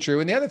 totally true.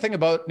 And the other thing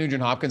about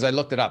Nugent Hopkins, I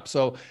looked it up.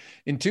 So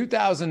in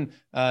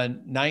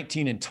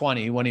 2019 and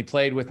 20, when he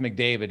played with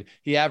McDavid,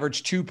 he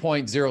averaged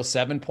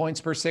 2.07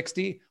 points per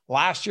 60.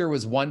 Last year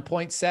was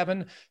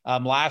 1.7.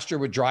 Last year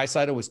with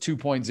Draisaitl was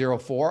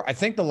 2.04. I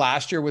think the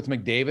last year with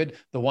McDavid,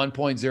 the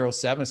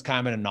 1.07 is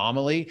kind of an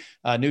anomaly.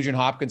 Nugent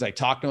Hopkins, I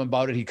talked to him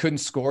about it. He couldn't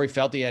score. He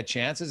felt he had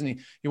chances, and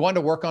he wanted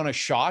to work on a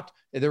shot.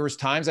 There was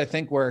times, I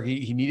think, where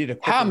he needed a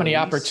quick How many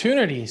release.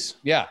 Opportunities?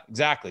 Yeah,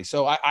 exactly.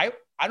 So I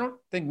don't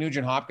think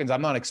Nugent Hopkins,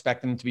 I'm not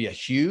expecting him to be a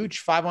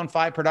huge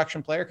 5-on-5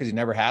 production player because he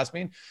never has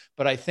been,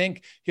 but I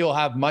think he'll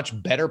have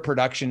much better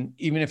production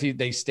even if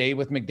they stay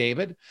with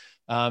McDavid.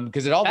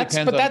 Because it all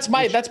depends. But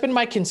that's been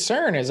my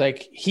concern is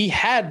like he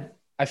had,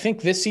 I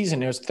think this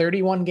season it was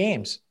 31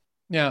 games.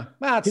 Yeah.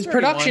 Well, his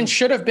production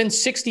should have been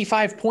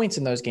 65 points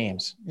in those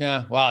games.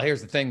 Yeah. Well,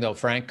 here's the thing though,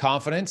 Frank,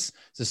 confidence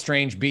is a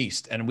strange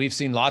beast. And we've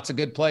seen lots of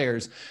good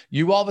players.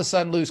 You all of a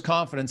sudden lose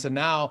confidence. And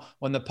now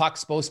when the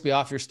puck's supposed to be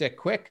off your stick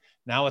quick,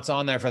 now it's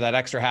on there for that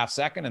extra half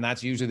second. And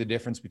that's usually the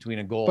difference between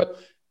a goal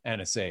and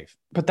a save.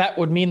 But that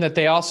would mean that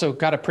they also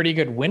got a pretty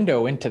good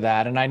window into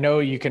that. And I know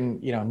you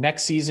can,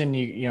 next season,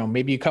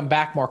 maybe you come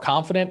back more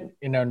confident,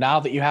 now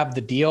that you have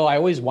the deal. I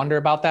always wonder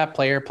about that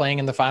player playing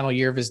in the final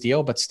year of his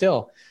deal, but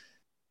still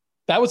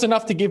that was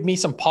enough to give me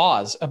some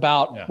pause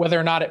about whether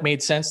or not it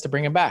made sense to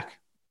bring him back.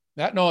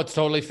 No, it's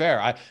totally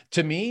fair. I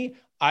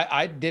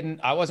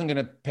wasn't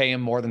going to pay him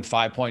more than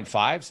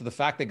 5.5. So the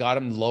fact they got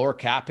him lower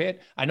cap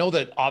hit, I know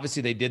that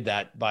obviously they did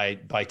that by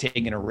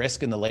taking a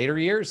risk in the later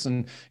years.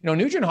 And,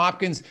 Nugent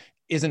Hopkins,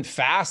 isn't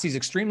fast. He's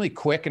extremely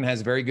quick and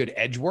has very good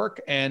edge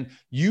work. And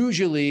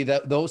usually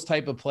those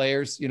type of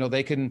players,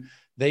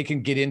 they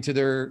can get into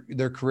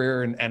their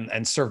career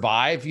and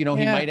survive. He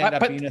might end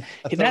up being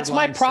a that's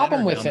my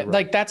problem with it.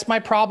 Like, that's my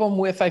problem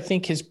with, I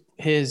think,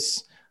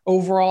 his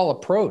overall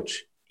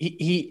approach.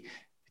 He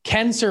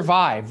can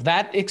survive.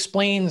 That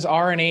explains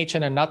RNH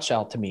in a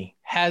nutshell to me.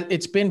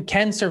 It's been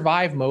can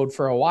survive mode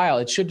for a while.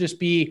 It should just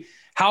be,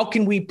 how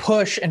can we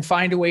push and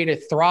find a way to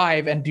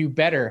thrive and do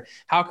better?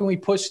 How can we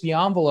push the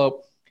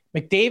envelope?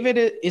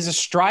 McDavid is a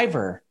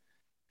striver.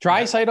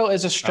 Draisaitl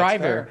is a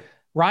striver.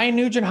 Ryan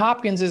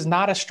Nugent-Hopkins is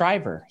not a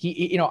striver.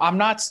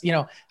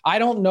 I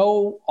don't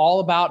know all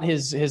about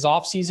his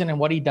offseason and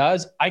what he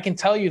does. I can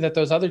tell you that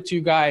those other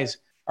two guys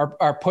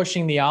are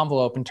pushing the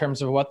envelope in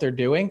terms of what they're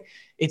doing.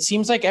 It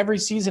seems like every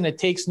season it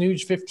takes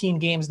Nuge 15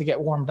 games to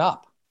get warmed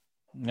up.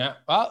 Yeah.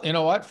 Well, you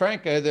know what,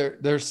 Frank,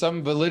 there's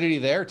some validity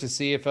there to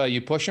see if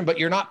you push him, but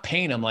you're not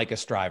paying him like a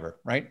striver,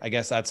 right? I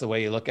guess that's the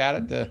way you look at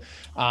it.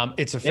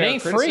 It's a fair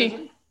criticism.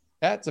 Free.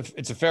 Yeah,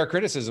 it's a fair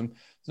criticism.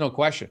 There's no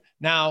question.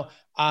 Now,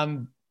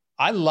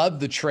 I love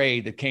the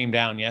trade that came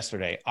down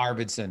yesterday,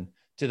 Arvidsson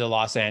to the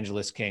Los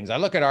Angeles Kings. I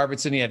look at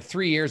Arvidsson. He had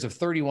 3 years of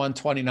 31,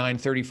 29,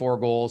 34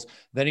 goals.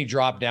 Then he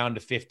dropped down to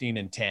 15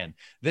 and 10.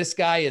 This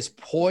guy is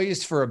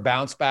poised for a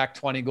bounce back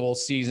 20 goal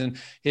season.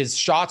 His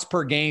shots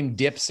per game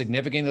dipped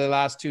significantly the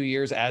last 2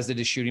 years, as did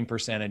his shooting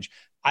percentage.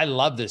 I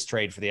love this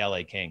trade for the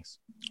LA Kings.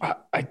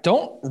 I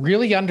don't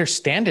really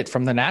understand it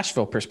from the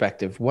Nashville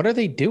perspective. What are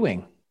they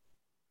doing?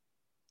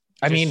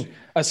 I mean,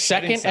 a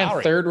second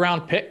and third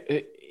round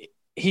pick.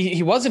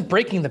 He wasn't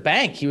breaking the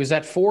bank. He was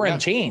at 4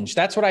 and change.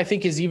 That's what I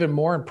think is even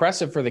more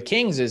impressive for the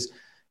Kings is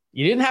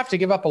you didn't have to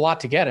give up a lot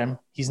to get him.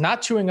 He's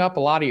not chewing up a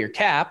lot of your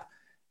cap,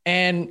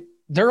 and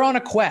they're on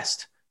a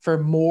quest for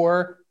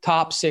more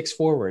top 6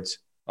 forwards.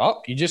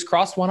 Oh, you just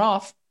crossed one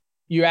off.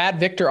 You add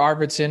Victor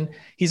Arvidsson.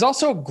 He's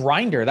also a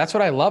grinder. That's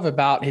what I love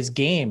about his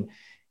game.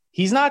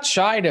 He's not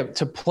shy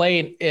to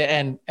play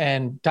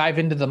and dive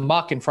into the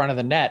muck in front of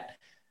the net.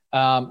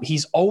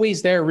 He's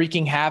always there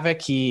wreaking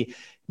havoc.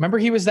 Remember,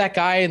 he was that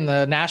guy in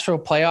the Nashville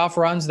playoff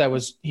runs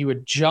he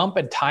would jump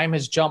and time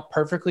his jump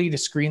perfectly to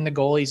screen the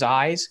goalie's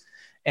eyes,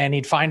 and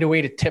he'd find a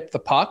way to tip the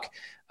puck.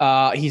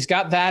 He's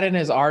got that in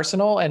his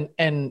arsenal,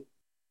 and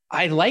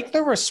I like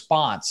the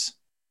response.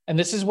 And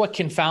this is what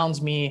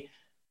confounds me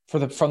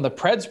from the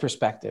Preds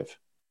perspective.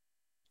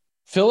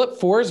 Philip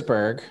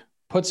Forsberg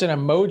puts an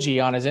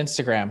emoji on his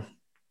Instagram.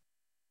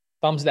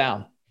 Thumbs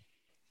down.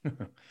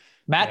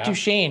 Matt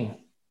Duchene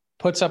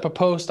puts up a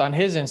post on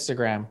his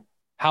Instagram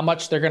how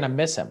much they're going to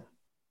miss him.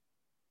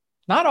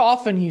 Not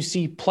often you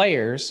see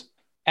players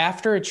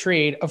after a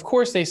trade, of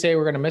course they say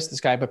we're going to miss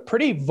this guy, but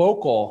pretty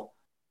vocal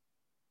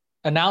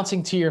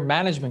announcing to your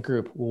management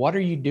group, what are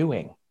you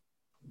doing?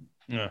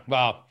 Yeah,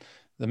 well,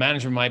 the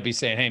management might be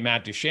saying, hey,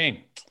 Matt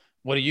Duchene,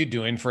 what are you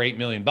doing for $8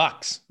 million?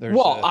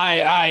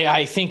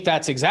 I think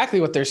that's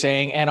exactly what they're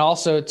saying. And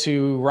also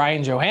to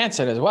Ryan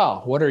Johansson as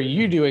well. What are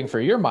you doing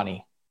for your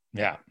money?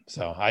 Yeah.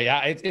 So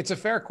it's a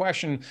fair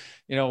question.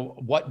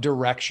 What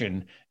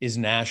direction is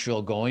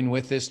Nashville going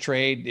with this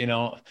trade? Did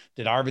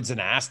Arvidsson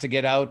ask to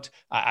get out?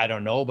 I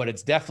don't know, but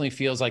it definitely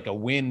feels like a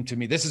win to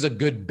me. This is a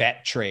good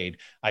bet trade,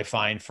 I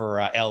find,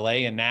 for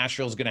LA, and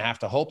Nashville's going to have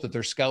to hope that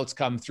their scouts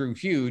come through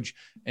huge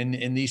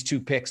and these 2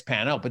 picks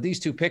pan out. But these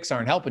 2 picks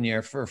aren't helping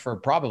you for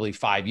probably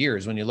 5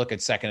 years when you look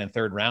at second and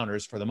third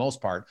rounders for the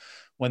most part,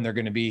 when they're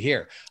going to be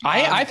here.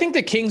 I think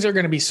the Kings are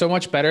going to be so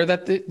much better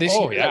that this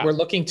year that we're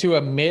looking to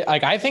a mid.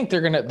 Like, I think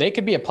they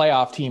could be a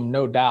playoff team,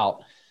 no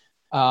doubt.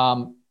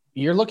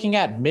 You're looking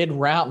at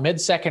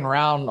mid-second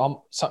round.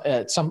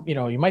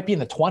 You might be in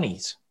the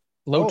 20s,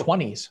 low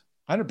 20s.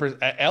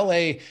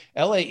 100%.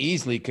 LA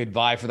easily could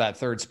vie for that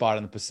third spot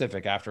in the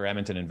Pacific after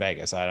Edmonton and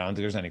Vegas. I don't think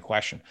there's any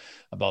question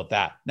about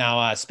that.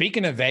 Now,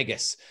 speaking of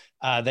Vegas,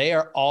 they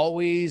are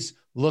always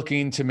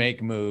looking to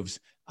make moves.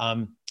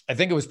 I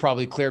think it was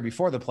probably clear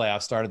before the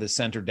playoffs started that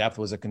center depth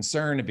was a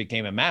concern. It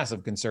became a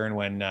massive concern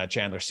when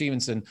Chandler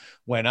Stevenson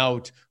went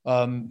out.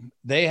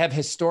 They have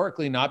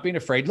historically not been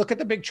afraid. Look at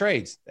the big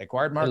trades. They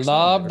acquired Mark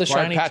Sloan. They've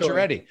acquired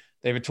Pacioretty.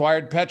 They've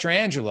acquired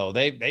Pietrangelo.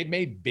 They've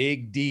made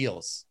big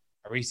deals.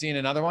 Are we seeing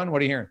another one?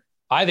 What are you hearing?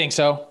 I think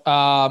so.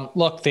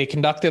 Look, they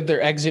conducted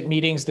their exit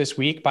meetings this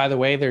week. By the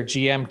way, their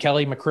GM,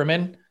 Kelly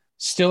McCrimmon,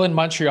 still in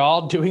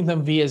Montreal, doing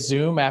them via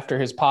Zoom after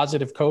his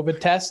positive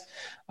COVID test.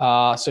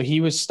 So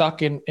he was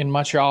stuck in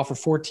Montreal for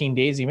 14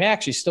 days. He may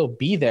actually still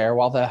be there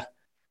while the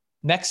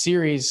next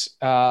series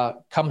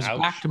comes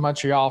back to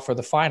Montreal for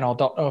the final.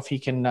 Don't know if he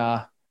can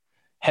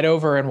head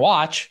over and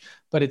watch,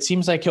 but it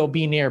seems like he'll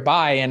be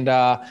nearby.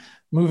 And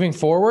moving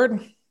forward,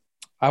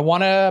 I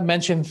want to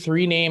mention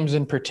 3 names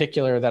in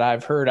particular that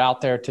I've heard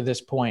out there to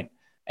this point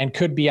and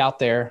could be out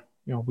there.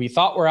 We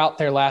thought we're out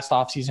there last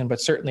offseason, but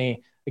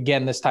certainly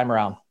again this time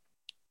around.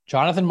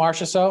 Jonathan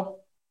Marchessault,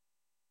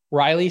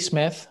 Riley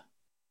Smith,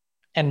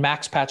 and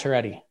Max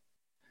Pacioretty.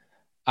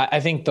 I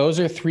think those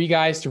are 3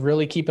 guys to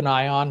really keep an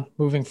eye on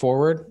moving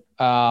forward,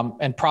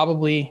 and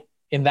probably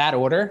in that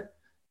order.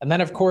 And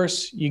then, of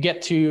course, you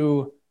get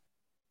to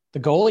the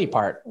goalie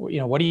part.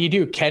 What do you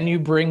do? Can you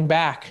bring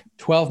back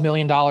 $12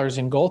 million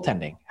in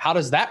goaltending? How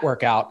does that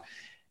work out?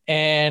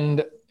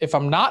 And if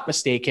I'm not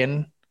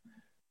mistaken,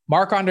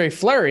 Marc-Andre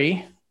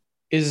Fleury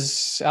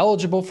is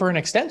eligible for an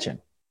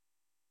extension.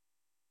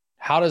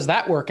 How does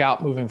that work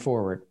out moving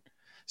forward?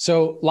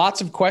 So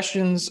lots of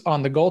questions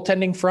on the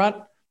goaltending front.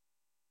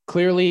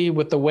 Clearly,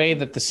 with the way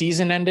that the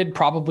season ended,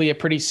 probably a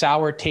pretty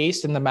sour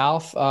taste in the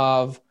mouth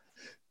of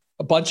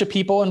a bunch of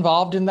people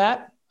involved in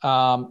that,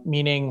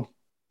 meaning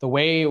the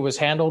way it was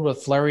handled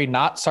with Fleury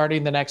not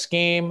starting the next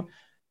game.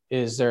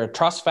 Is there a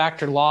trust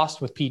factor lost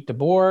with Pete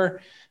DeBoer?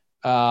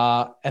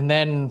 And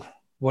then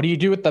what do you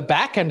do with the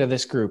back end of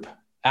this group?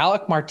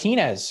 Alec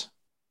Martinez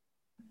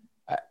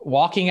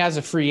walking as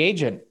a free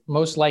agent,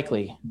 most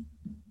likely.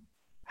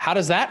 How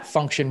does that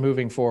function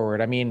moving forward?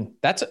 I mean,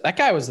 that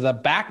guy was the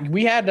back.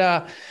 We had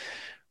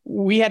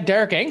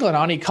Derek Anglin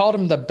on. He called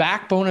him the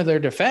backbone of their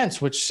defense,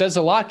 which says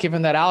a lot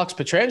given that Alex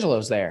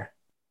Petrangelo's there.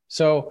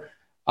 So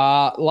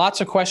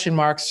lots of question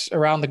marks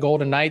around the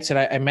Golden Knights. And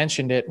I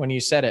mentioned it when you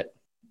said it.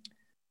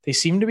 They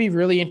seem to be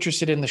really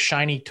interested in the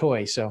shiny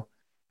toy. So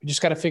we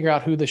just got to figure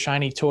out who the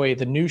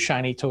new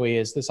shiny toy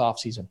is this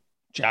offseason.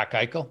 Jack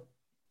Eichel.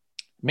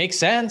 Makes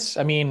sense.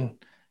 I mean,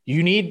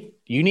 you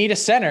need a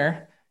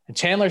center, and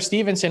Chandler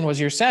Stevenson was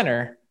your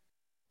center.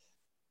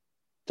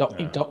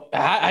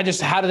 How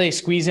do they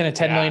squeeze in a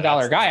 $10 million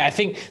guy? I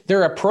think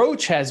their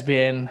approach has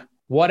been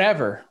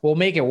whatever. We'll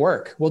make it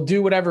work. We'll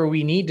do whatever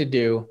we need to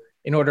do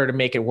in order to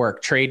make it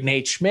work. Trade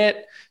Nate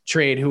Schmidt,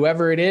 trade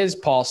whoever it is,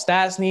 Paul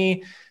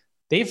Stastny.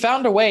 They've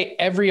found a way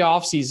every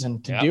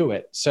offseason to do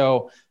it.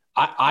 So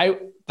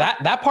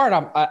that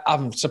part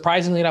I'm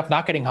surprisingly enough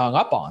not getting hung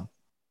up on.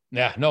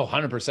 Yeah, no,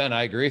 100%.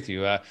 I agree with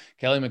you.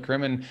 Kelly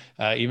McCrimmon,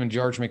 even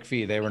George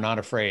McPhee, they were not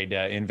afraid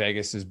in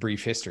Vegas's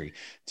brief history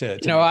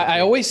I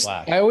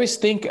always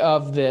think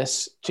of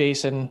this,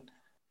 Jason,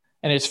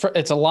 and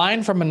it's a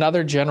line from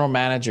another general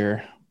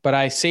manager, but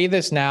I say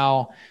this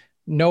now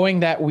knowing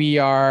that we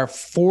are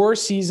 4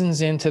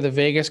 seasons into the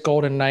Vegas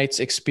Golden Knights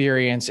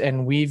experience,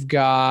 and we've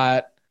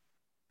got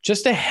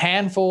just a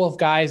handful of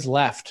guys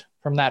left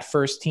from that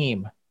first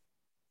team.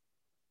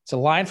 It's a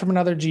line from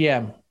another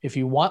GM. If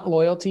you want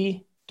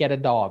loyalty, get a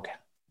dog.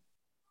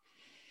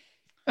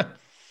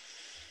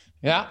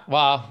 Yeah,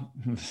 well,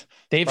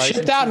 they've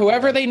shipped out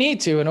whoever they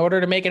need to in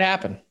order to make it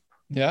happen.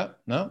 Yeah,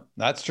 no,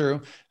 that's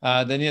true.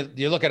 Then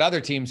you look at other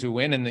teams who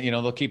win and,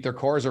 they'll keep their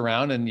cores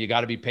around, and you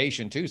got to be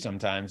patient too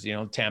sometimes.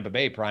 Tampa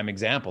Bay, prime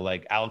example,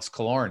 like Alex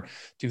Killorn,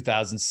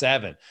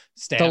 2007.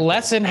 The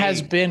lesson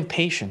has been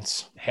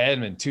patience.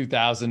 Hedman,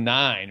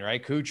 2009,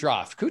 right?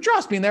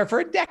 Kucherov's been there for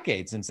a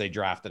decade since they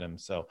drafted him.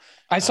 So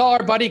I saw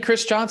our buddy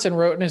Chris Johnson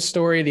wrote in his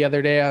story the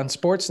other day on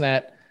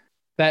Sportsnet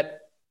that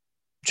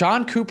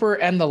John Cooper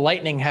and the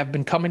Lightning have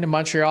been coming to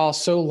Montreal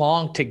so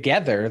long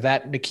together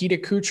that Nikita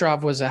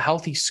Kucherov was a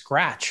healthy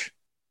scratch.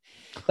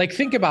 Like,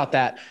 think about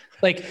that.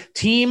 Like,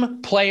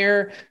 team,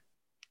 player,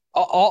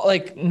 all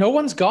like no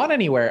one's gone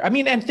anywhere. I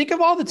mean, and think of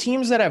all the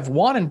teams that have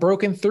won and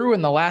broken through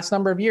in the last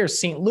number of years.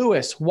 St.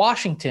 Louis,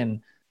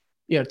 Washington,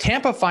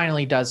 Tampa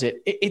finally does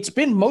it. It's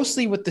been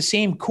mostly with the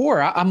same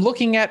core. I'm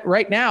looking at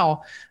right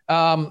now.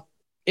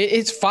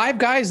 It's 5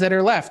 guys that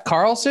are left: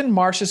 Carlson,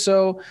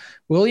 Marchessault,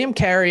 William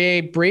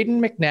Carrier,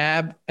 Braden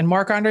McNabb, and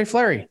Marc-Andre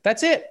Fleury.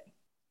 That's it.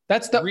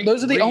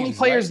 Those are the only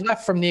players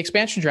left from the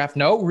expansion draft.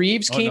 No,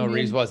 Reeves came in.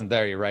 Reeves wasn't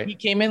there. You're right. He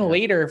came in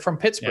later from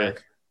Pittsburgh.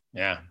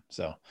 Yeah.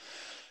 So,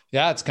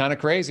 it's kind of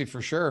crazy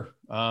for sure.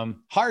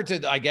 Hard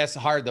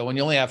though, when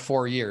you only have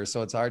 4 years.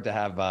 So it's hard to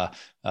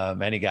have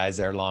many guys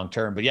there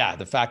long-term, but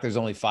the fact there's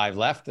only 5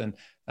 left and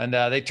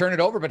they turn it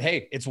over, but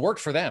hey, it's worked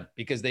for them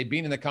because they've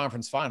been in the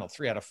conference final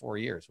 3 out of 4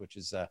 years, which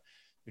is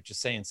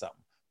saying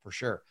something for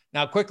sure.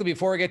 Now, quickly,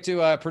 before we get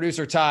to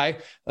producer Ty,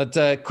 let's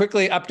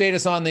quickly update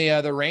us on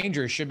the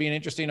Rangers. Should be an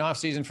interesting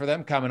offseason for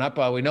them coming up.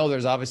 We know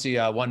there's obviously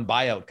one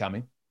buyout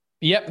coming.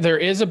 Yep, there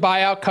is a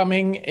buyout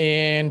coming,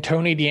 and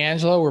Tony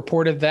DeAngelo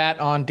reported that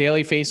on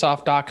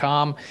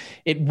dailyfaceoff.com.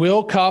 It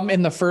will come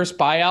in the first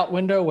buyout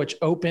window, which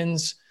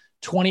opens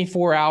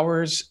 24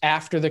 hours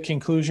after the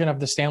conclusion of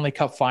the Stanley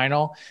Cup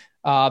final.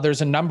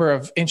 There's a number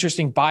of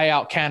interesting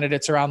buyout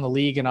candidates around the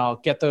league, and I'll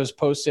get those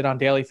posted on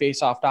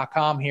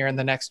dailyfaceoff.com here in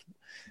the next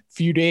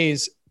few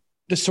days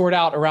to sort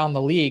out around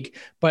the league.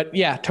 But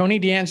Tony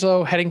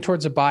DeAngelo heading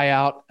towards a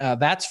buyout.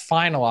 That's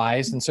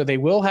finalized. And so they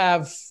will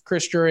have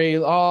Chris Drury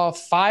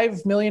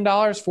 $5 million,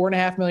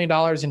 $4.5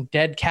 million in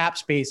dead cap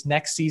space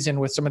next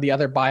season with some of the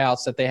other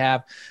buyouts that they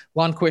have: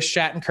 Lundqvist,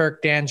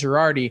 Shattenkirk, Dan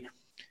Girardi.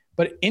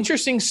 But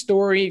interesting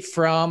story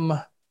from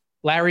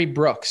Larry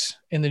Brooks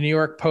in the New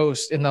York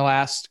Post in the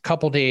last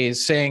couple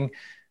days, saying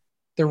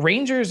the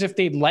Rangers, if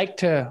they'd like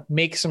to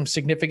make some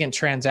significant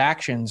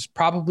transactions,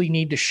 probably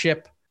need to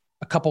ship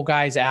a couple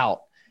guys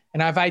out.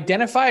 And I've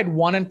identified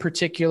one in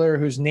particular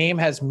whose name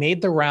has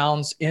made the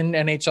rounds in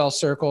NHL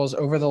circles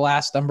over the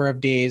last number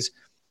of days,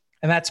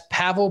 and that's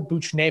Pavel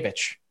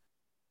Buchnevich.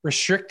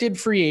 Restricted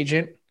free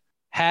agent,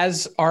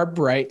 has ARB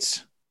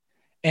rights,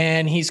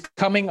 and he's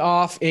coming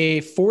off a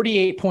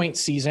 48-point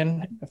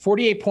season,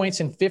 48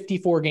 points in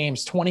 54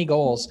 games, 20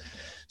 goals.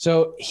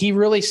 So he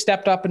really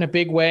stepped up in a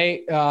big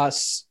way,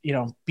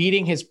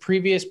 beating his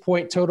previous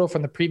point total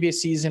from the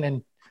previous season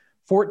in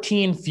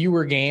 14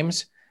 fewer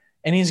games.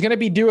 And he's going to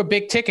be due a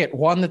big ticket,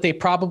 one that they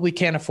probably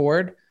can't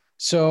afford.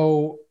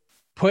 So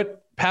put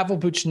Pavel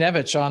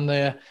Buchnevich on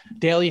the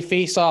daily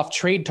face-off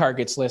trade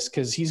targets list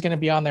because he's going to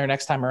be on there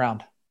next time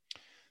around.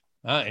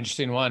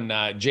 Interesting one.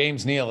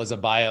 James Neal is a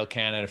buyout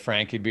candidate.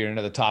 Frank, he'd be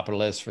near the top of the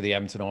list for the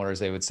Edmonton Oilers.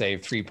 They would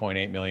save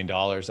 $3.8 million.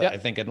 Yep. I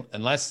think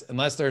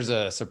unless there's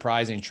a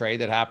surprising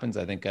trade that happens,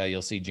 I think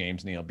you'll see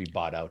James Neal be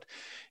bought out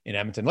in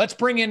Edmonton. Let's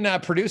bring in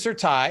producer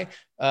Ty,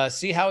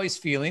 see how he's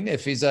feeling.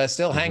 If he's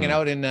still hanging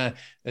out in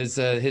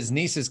his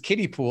niece's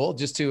kiddie pool,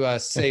 just to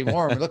stay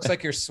warm. It looks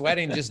like you're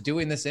sweating just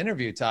doing this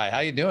interview, Ty.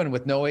 How you doing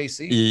with no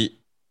AC?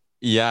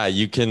 Yeah,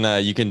 you can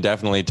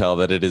definitely tell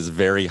that it is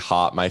very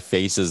hot. My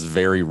face is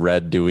very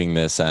red doing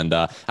this, and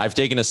I've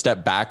taken a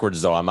step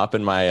backwards though. I'm up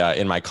in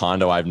my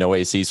condo. I have no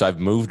AC, so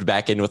I've moved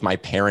back in with my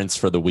parents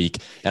for the week,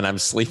 and I'm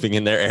sleeping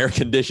in their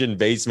air-conditioned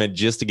basement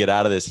just to get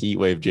out of this heat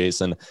wave,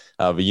 Jason.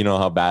 But you know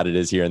how bad it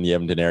is here in the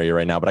Edmonton area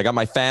right now. But I got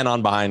my fan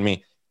on behind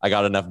me. I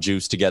got enough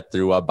juice to get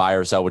through buy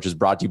or sell, which is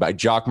brought to you by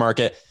Jock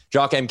Market.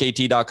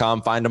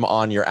 JockMKT.com. Find them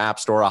on your app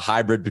store. A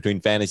hybrid between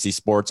fantasy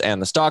sports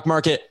and the stock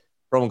market.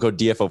 Promo code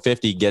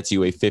DFO50 gets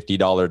you a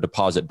 $50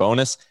 deposit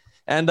bonus.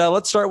 And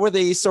let's start with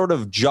a sort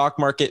of Jock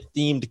Market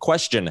themed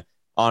question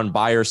on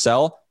buy or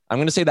sell. I'm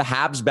going to say the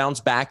Habs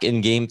bounce back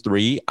in game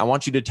 3. I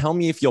want you to tell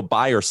me if you'll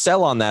buy or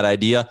sell on that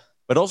idea,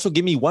 but also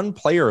give me one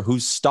player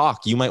whose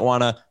stock you might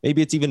want to,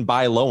 maybe it's even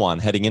buy low on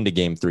heading into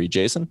game 3.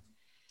 Jason?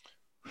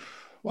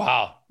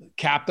 Wow.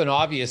 Captain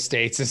Obvious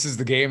states this is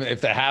the game. If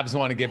the Habs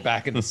want to get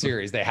back in the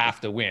series, they have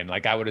to win.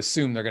 Like, I would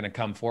assume they're going to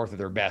come forth with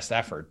their best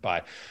effort,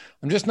 but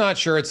I'm just not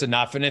sure it's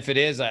enough. And if it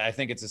is, I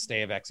think it's a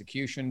stay of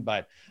execution.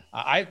 But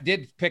I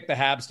did pick the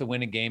Habs to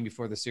win a game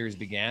before the series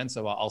began.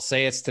 So I'll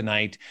say it's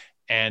tonight.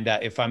 And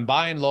if I'm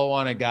buying low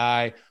on a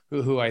guy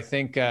who I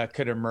think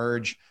could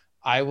emerge,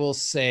 I will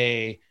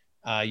say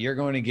you're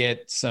going to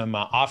get some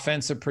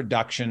offensive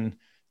production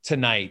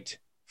tonight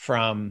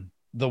from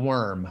the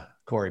Worm,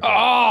 Corey. Oh,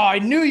 I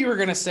knew you were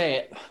going to say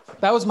it.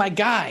 That was my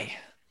guy.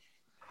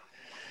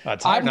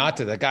 It's hard not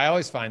to. That guy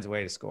always finds a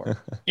way to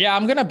score. Yeah,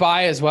 I'm going to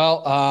buy as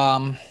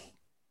well.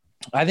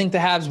 I think the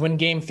Habs win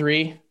game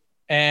 3.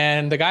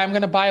 And the guy I'm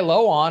going to buy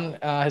low on,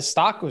 his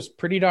stock was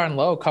pretty darn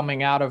low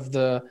coming out of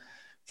the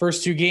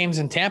first 2 games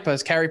in Tampa,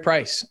 is Carey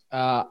Price.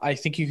 I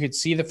think you could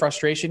see the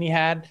frustration he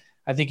had.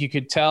 I think you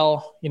could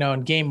tell,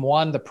 in game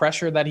 1, the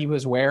pressure that he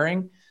was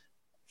wearing.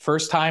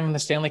 First time in the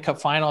Stanley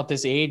Cup final at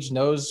this age,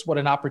 knows what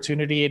an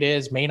opportunity it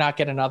is, may not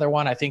get another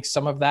one. I think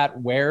some of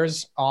that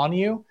wears on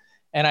you.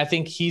 And I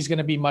think he's going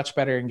to be much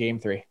better in game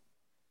 3.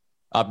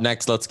 Up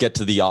next, let's get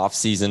to the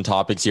off-season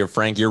topics here.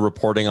 Frank, you're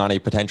reporting on a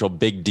potential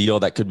big deal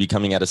that could be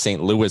coming out of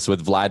St. Louis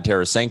with Vlad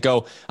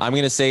Tarasenko. I'm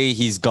going to say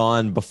he's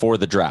gone before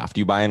the draft.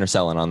 You buying or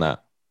selling on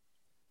that?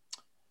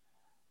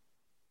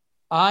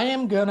 I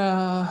am going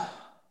to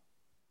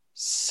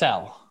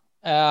sell.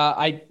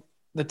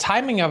 The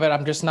timing of it,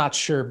 I'm just not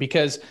sure,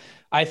 because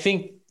I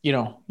think,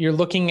 you're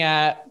looking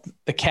at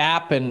the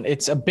cap and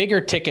it's a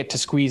bigger ticket to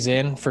squeeze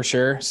in for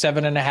sure.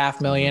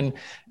 $7.5 million,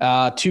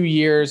 2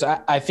 years.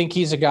 I think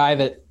he's a guy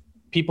that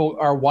people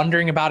are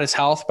wondering about his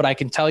health, but I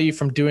can tell you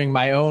from doing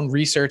my own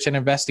research and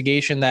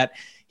investigation that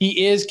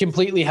he is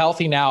completely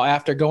healthy now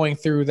after going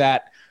through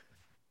that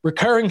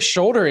recurring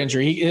shoulder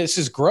injury. This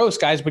is gross,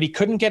 guys, but he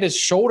couldn't get his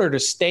shoulder to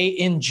stay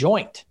in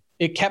joint.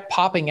 It kept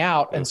popping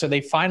out. And so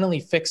they finally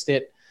fixed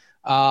it.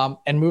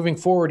 And moving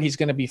forward, he's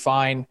going to be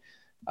fine.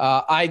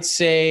 I'd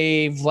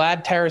say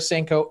Vlad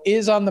Tarasenko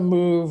is on the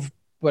move,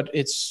 but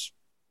it's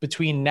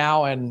between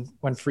now and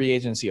when free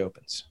agency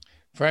opens.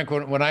 Frank,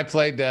 when I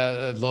played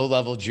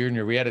low-level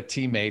junior, we had a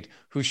teammate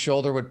whose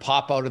shoulder would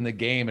pop out in the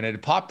game, and it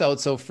had popped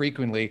out so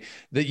frequently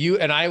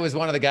that I was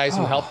one of the guys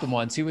who helped him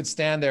once. He would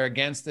stand there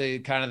against the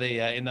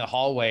in the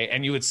hallway,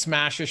 and you would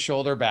smash his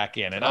shoulder back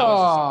in. And I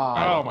was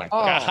just, oh my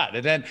God.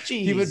 And then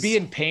he would be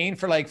in pain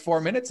for like 4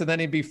 minutes, and then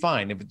he'd be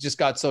fine. It just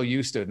got so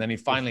used to it. And then he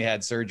finally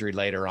had surgery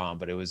later on,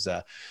 but it was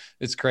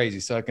it's crazy.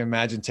 So I can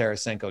imagine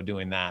Tarasenko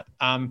doing that.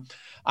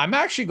 I'm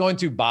actually going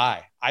to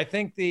buy. I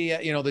think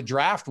the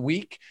draft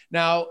week.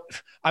 Now,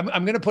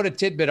 I'm going to put a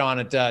tidbit on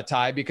it,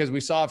 Ty, because we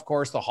saw, of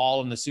course, the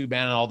Hall and the Subban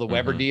and all the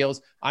Weber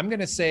deals. I'm going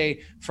to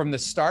say from the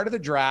start of the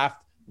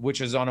draft, which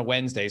is on a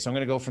Wednesday. So I'm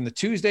going to go from the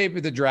Tuesday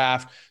of the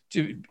draft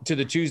to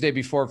the Tuesday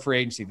before free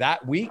agency.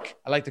 That week,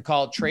 I like to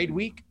call it trade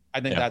week. I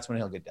think that's when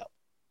he'll get dealt.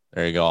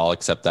 There you go. I'll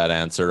accept that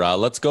answer.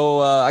 Let's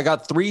go. I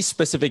got 3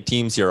 specific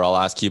teams here I'll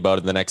ask you about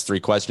in the next 3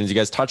 questions. You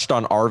guys touched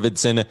on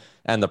Arvidsson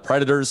and the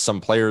Predators. Some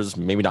players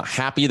maybe not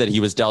happy that he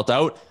was dealt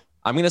out.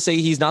 I'm going to say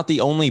he's not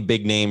the only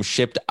big name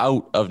shipped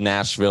out of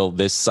Nashville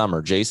this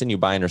summer. Jason, you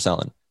buying or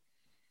selling?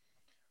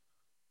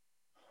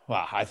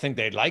 Well, I think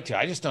they'd like to.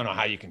 I just don't know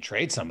how you can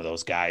trade some of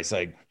those guys.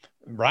 Like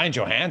Ryan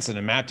Johansson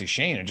and Matt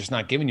Duchene are just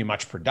not giving you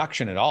much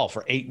production at all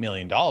for $8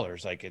 million.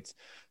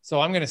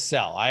 So I'm going to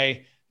sell.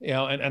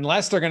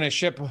 Unless they're going to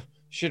ship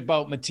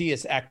out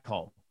Matthias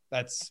Ekholm.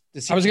 I was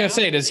going to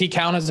say, does he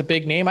count as a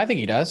big name? I think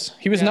he does.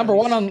 He was number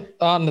one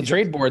on the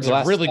trade boards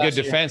last year. Really good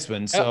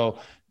defenseman. Yep. So,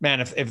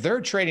 man, if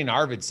they're trading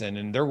Arvidsson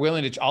and they're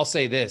willing to, I'll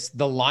say this,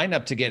 the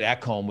lineup to get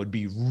Ekholm would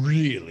be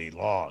really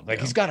long.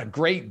 Like he's got a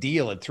great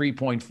deal at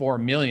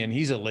 $3.4 million.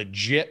 He's a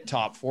legit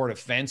top 4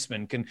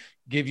 defenseman, can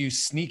give you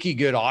sneaky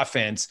good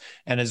offense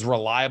and is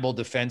reliable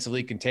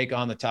defensively, can take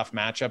on the tough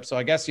matchup. So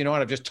I guess, you know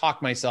what, I've just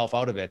talked myself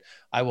out of it.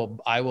 I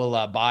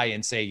will buy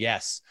and say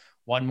yes.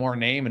 One more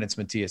name, and it's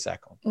Mattias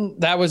Ekholm.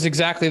 That was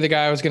exactly the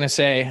guy I was going to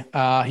say.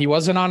 He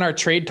wasn't on our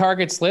trade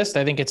targets list.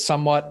 I think it's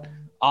somewhat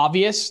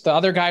obvious. The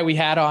other guy we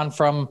had on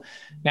from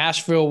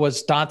Nashville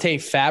was Dante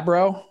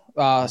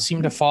Fabro.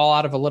 Seemed to fall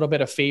out of a little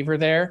bit of favor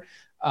there.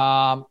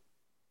 A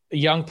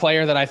young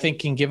player that I think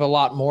can give a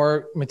lot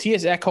more.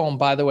 Mattias Ekholm,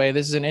 by the way,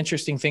 this is an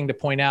interesting thing to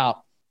point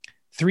out.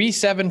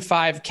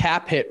 375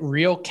 cap hit,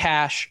 real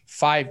cash,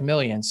 $5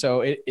 million.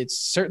 So it's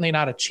certainly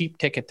not a cheap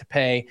ticket to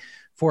pay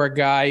for a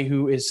guy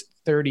who is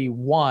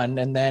 31.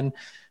 And then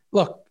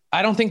look,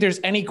 I don't think there's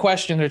any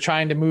question they're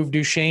trying to move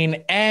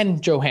Duchesne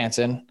and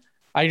Johansson.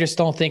 I just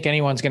don't think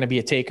anyone's going to be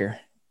a taker.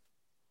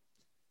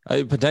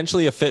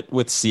 Potentially a fit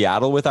with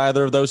Seattle with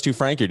either of those two,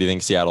 Frank, or do you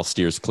think Seattle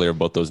steers clear of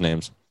both those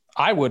names?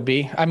 I would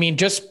be. I mean,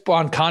 just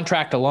on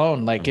contract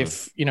alone, like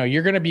if,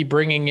 you're going to be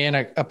bringing in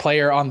a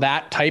player on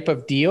that type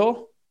of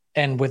deal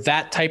and with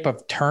that type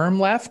of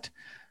term left,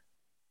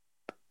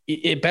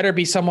 it better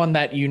be someone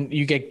that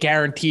you get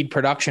guaranteed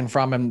production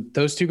from, and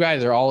those two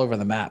guys are all over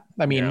the map.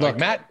 I mean, look,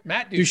 like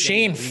Matt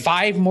Duchesne,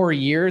 5 more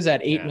years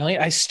at $8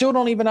 million. I still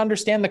don't even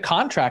understand the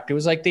contract. It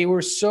was like they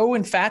were so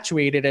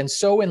infatuated and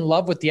so in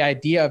love with the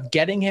idea of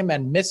getting him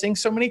and missing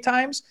so many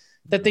times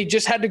that they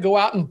just had to go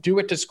out and do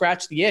it to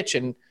scratch the itch.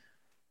 And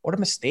what a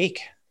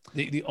mistake.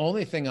 The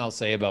only thing I'll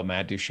say about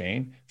Matt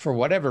Duchesne, for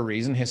whatever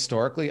reason,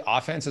 historically,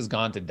 offense has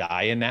gone to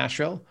die in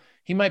Nashville.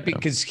 He might be,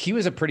 because he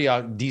was a pretty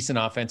decent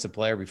offensive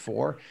player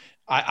before.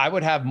 I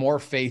would have more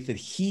faith that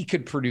he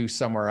could produce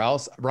somewhere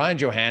else. Ryan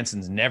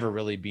Johansson's never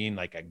really been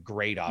like a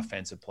great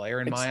offensive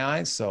player in my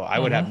eyes. So I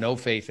would have no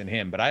faith in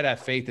him, but I'd have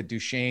faith that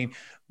Duchesne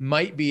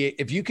might be,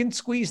 if you can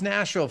squeeze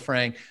Nashville,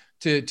 Frank,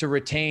 to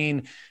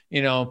retain,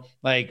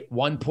 like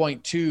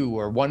 1.2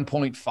 or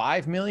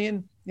 1.5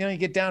 million, you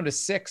get down to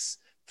 6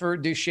 for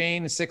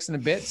Duchesne, 6 and a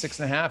bit,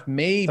 6.5,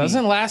 maybe.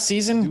 Doesn't last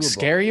season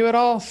scare you at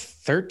all?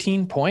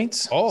 13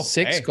 points,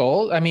 6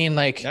 goals. I mean,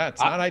 like, yeah, it's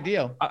not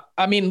ideal.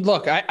 I mean,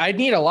 look, I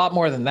need a lot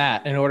more than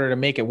that in order to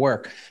make it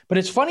work. But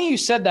it's funny you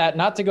said that,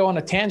 not to go on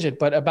a tangent,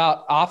 but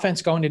about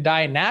offense going to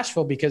die in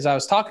Nashville, because I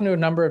was talking to a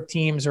number of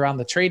teams around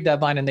the trade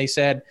deadline, and they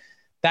said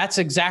that's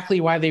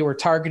exactly why they were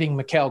targeting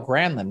Mikael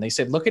Granlund. They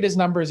said, look at his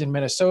numbers in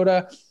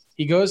Minnesota.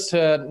 He goes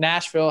to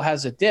Nashville,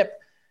 has a dip.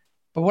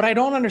 But what I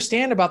don't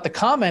understand about the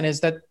comment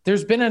is that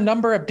there's been a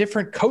number of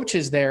different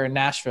coaches there in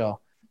Nashville.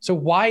 So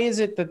why is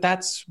it that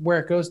that's where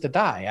it goes to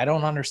die? I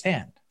don't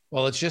understand.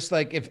 Well, it's just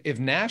like if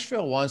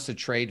Nashville wants to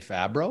trade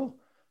Fabro,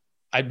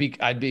 I'd be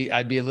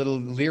a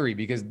little leery,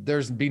 because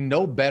there's been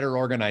no better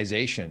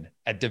organization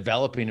at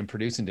developing and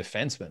producing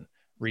defensemen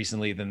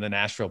recently than the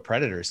Nashville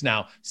Predators.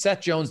 Now,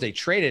 Seth Jones, they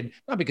traded,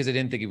 not because they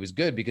didn't think he was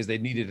good, because they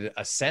needed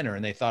a center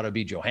and they thought it'd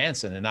be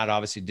Johansson, and that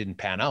obviously didn't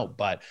pan out.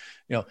 But,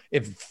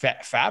 if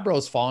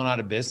Fabro's fallen out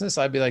of business,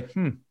 I'd be like,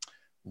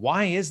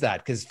 why is that?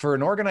 Because for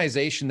an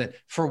organization that,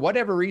 for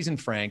whatever reason,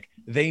 Frank,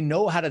 they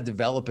know how to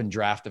develop and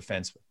draft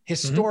defensemen.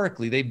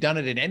 Historically, they've done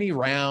it in any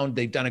round.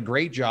 They've done a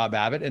great job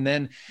at it. And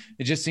then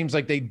it just seems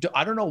like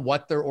I don't know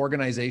what their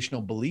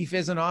organizational belief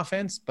is in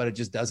offense, but it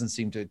just doesn't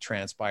seem to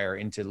transpire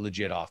into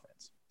legit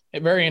offense.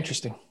 Very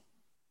interesting.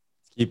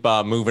 Keep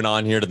moving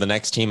on here to the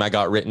next team I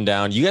got written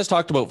down. You guys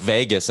talked about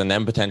Vegas and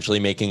them potentially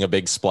making a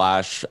big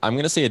splash. I'm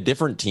going to say a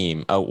different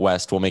team out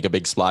west will make a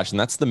big splash, and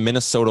that's the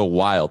Minnesota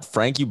Wild.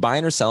 Frank, you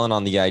buying or selling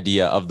on the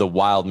idea of the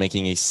Wild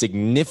making a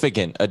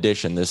significant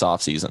addition this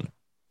offseason?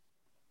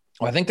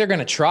 Well, I think they're going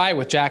to try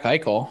with Jack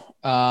Eichel.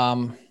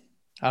 I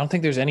don't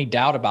think there's any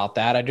doubt about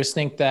that. I just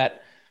think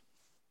that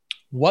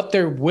what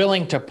they're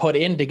willing to put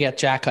in to get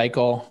Jack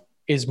Eichel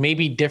is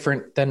maybe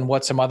different than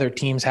what some other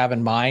teams have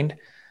in mind.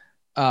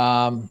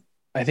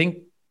 I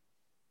think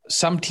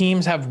some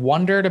teams have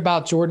wondered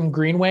about Jordan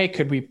Greenway.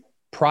 Could we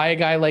pry a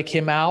guy like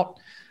him out?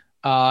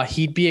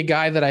 He'd be a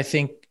guy that I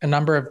think a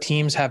number of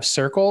teams have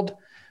circled.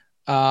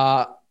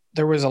 There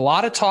was a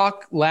lot of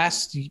talk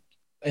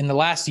in the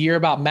last year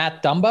about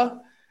Matt Dumba.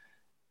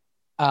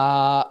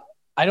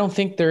 I don't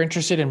think they're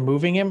interested in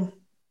moving him,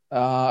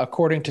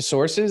 according to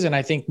sources. And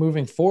I think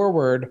moving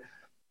forward,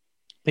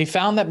 they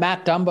found that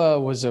Matt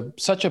Dumba was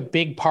such a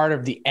big part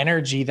of the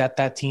energy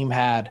that team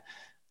had,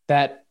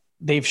 that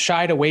they've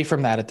shied away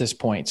from that at this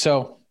point.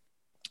 So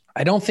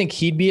I don't think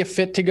he'd be a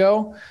fit to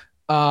go.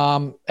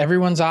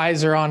 Everyone's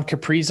eyes are on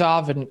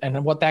Kaprizov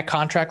and what that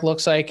contract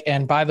looks like.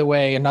 And by the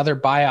way, another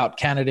buyout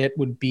candidate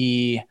would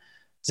be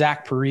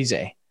Zach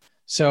Parise.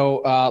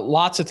 So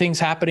lots of things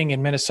happening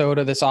in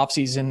Minnesota this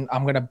offseason.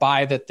 I'm going to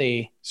buy that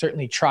they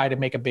certainly try to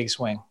make a big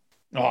swing.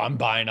 Oh, I'm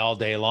buying all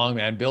day long,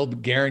 man. Bill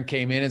Guerin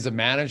came in as a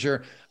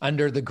manager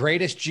under the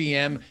greatest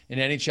GM in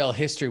NHL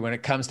history when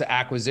it comes to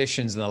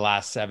acquisitions in the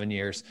last 7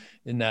 years.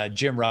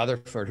 Jim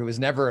Rutherford, who was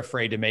never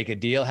afraid to make a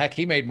deal. Heck,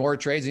 he made more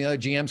trades than the other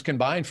GMs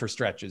combined for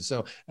stretches.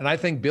 So, and I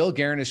think Bill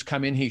Guerin has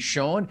come in, he's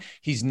shown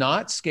he's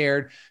not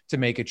scared to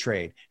make a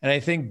trade. And I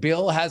think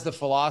Bill has the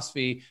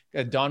philosophy,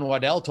 Don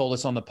Waddell told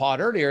us on the pod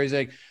earlier, he's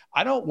like,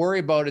 I don't worry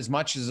about as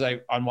much as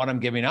on what I'm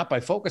giving up. I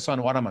focus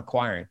on what I'm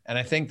acquiring. And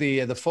I think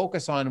the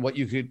focus on what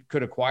you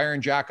could acquire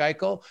in Jack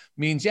Eichel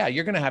means, yeah,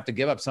 you're going to have to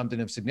give up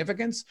something of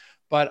significance.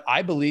 But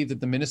I believe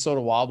that the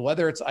Minnesota Wild,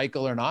 whether it's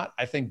Eichel or not,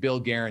 I think Bill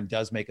Guerin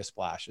does make a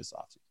splash this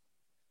offseason.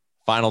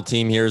 Final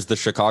team here is the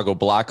Chicago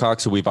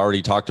Blackhawks, who we've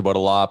already talked about a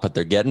lot, but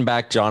they're getting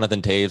back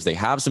Jonathan Toews. They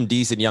have some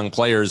decent young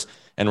players,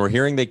 and we're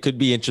hearing they could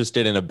be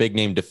interested in a big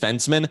name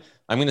defenseman.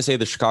 I'm going to say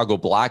the Chicago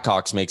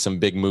Blackhawks make some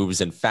big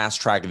moves and fast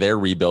track their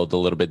rebuild a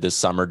little bit this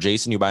summer.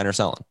 Jason, you buying or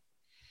selling?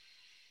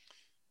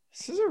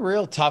 This is a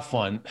real tough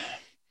one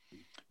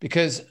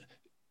because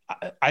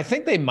I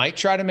think they might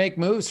try to make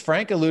moves.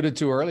 Frank alluded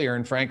to earlier,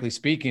 and frankly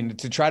speaking,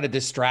 to try to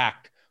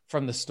distract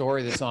from the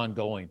story that's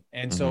ongoing.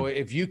 And so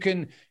if you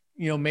can,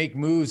 make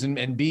moves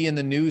and be in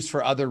the news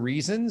for other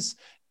reasons,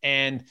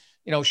 and,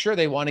 sure,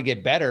 they want to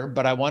get better,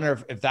 but I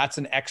wonder if that's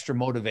an extra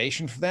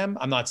motivation for them.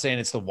 I'm not saying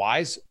it's the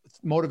wise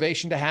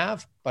motivation to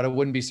have, but I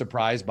wouldn't be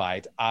surprised by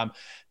it.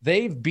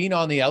 They've been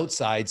on the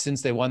outside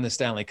since they won the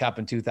Stanley Cup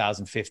in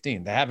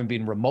 2015. They haven't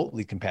been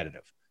remotely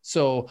competitive.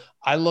 So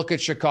I look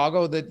at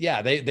Chicago that,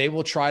 yeah, they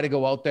will try to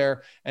go out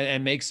there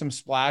and make some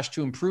splash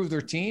to improve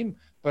their team,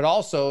 but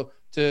also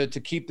to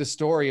keep the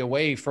story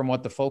away from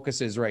what the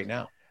focus is right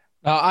now.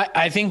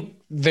 I think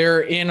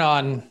they're in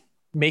on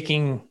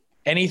making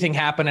anything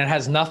happen and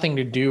has nothing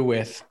to do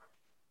with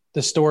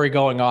the story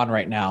going on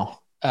right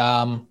now.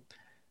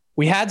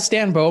 We had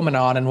Stan Bowman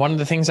on, and one of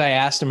the things I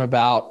asked him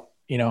about,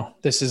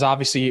 this is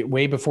obviously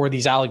way before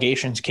these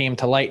allegations came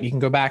to light. You can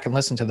go back and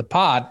listen to the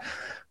pod,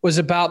 was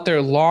about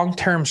their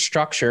long-term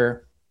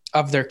structure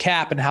of their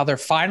cap and how they're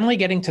finally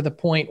getting to the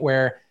point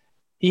where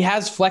he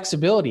has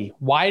flexibility.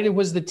 Why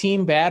was the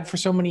team bad for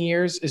so many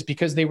years is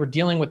because they were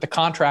dealing with the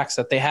contracts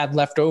that they had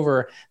left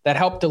over that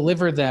helped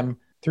deliver them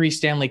 3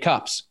 Stanley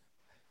Cups.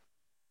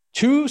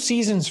 2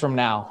 seasons from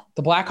now,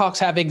 the Blackhawks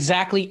have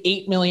exactly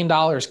 $8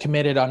 million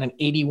committed on an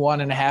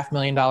 $81.5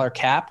 million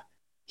cap.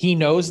 He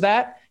knows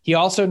that. He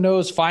also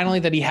knows finally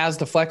that he has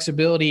the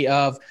flexibility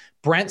of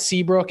Brent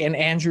Seabrook and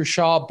Andrew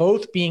Shaw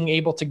both being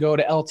able to go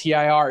to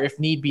LTIR if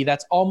need be.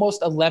 That's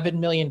almost $11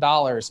 million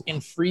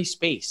in free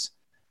space.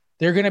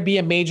 They're going to be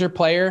a major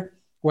player,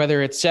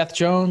 whether it's Seth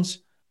Jones.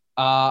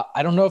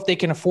 I don't know if they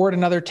can afford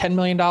another $10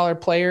 million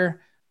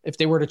player if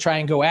they were to try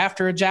and go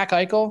after a Jack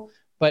Eichel.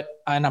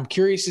 And I'm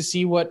curious to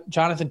see what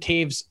Jonathan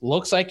Toews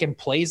looks like and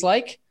plays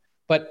like,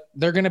 but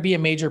they're going to be a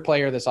major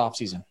player this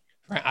offseason.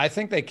 I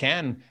think they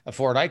can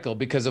afford Eichel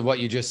because of what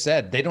you just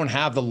said. They don't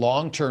have the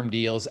long-term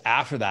deals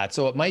after that.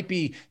 So it might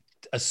be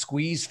a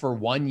squeeze for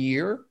 1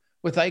 year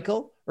with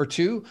Eichel or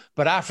 2,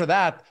 but after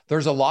that,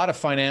 there's a lot of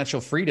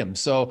financial freedom.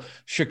 So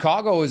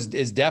Chicago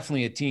is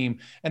definitely a team,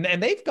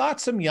 and they've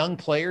got some young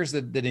players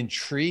that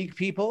intrigue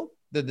people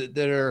that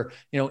are,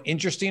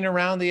 interesting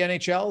around the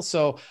NHL.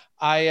 So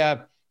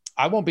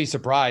I won't be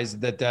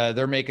surprised that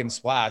they're making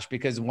splash,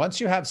 because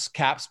once you have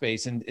cap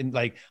space and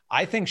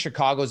I think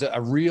Chicago's a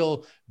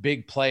real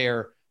big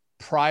player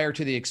prior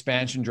to the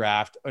expansion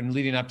draft and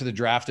leading up to the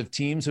draft of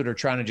teams that are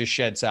trying to just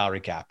shed salary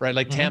cap, right?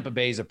 Like Tampa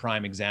Bay is a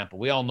prime example.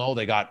 We all know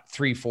they got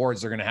 3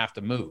 forwards they're going to have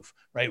to move,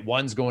 right?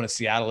 One's going to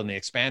Seattle in the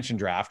expansion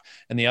draft,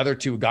 and the other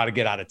 2 got to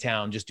get out of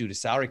town just due to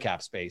salary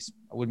cap space.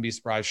 I wouldn't be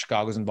surprised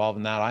Chicago's involved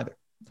in that either.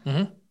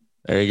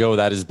 There you go.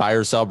 That is Buy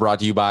or Sell,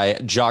 brought to you by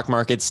Jock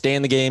Market. Stay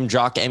in the game,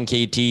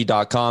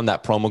 jockmkt.com.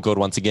 That promo code,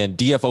 once again,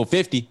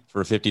 DFO50 for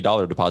a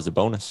 $50 deposit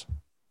bonus.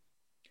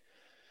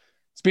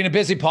 It's been a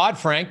busy pod,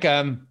 Frank.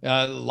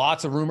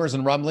 Lots of rumors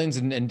and rumblings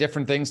and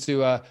different things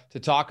to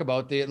talk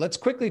about. Let's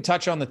quickly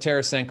touch on the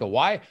Tarasenko.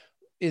 Why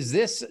is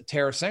this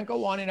Tarasenko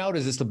wanting out?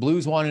 Is this the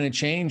Blues wanting to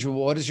change?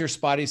 What is your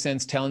spidey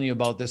sense telling you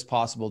about this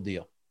possible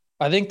deal?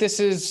 I think this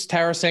is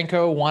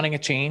Tarasenko wanting a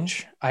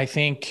change. I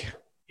think,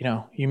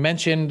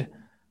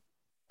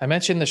 I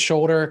mentioned the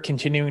shoulder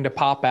continuing to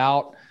pop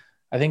out.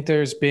 I think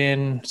there's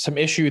been some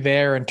issue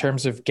there in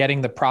terms of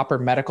getting the proper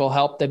medical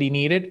help that he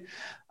needed.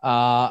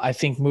 I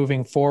think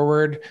moving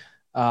forward,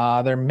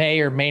 there may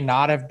or may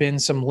not have been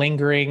some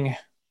lingering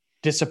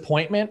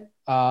disappointment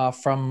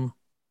from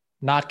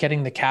not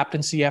getting the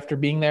captaincy after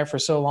being there for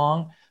so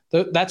long.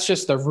 That's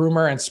just the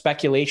rumor and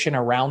speculation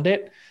around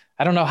it.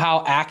 I don't know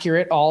how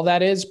accurate all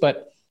that is,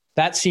 but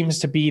that seems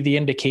to be the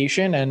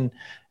indication. And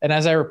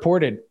as I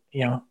reported,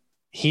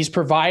 he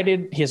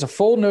has a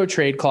full no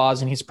trade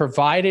clause, and he's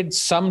provided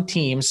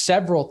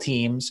several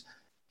teams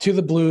to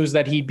the Blues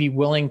that he'd be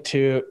willing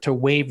to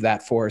waive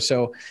that for.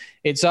 So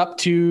it's up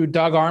to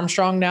Doug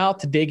Armstrong now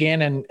to dig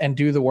in and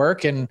do the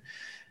work. And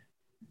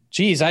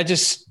geez,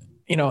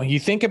 you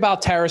think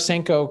about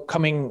Tarasenko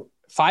coming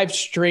 5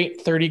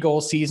 straight 30-goal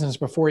seasons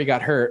before he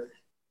got hurt.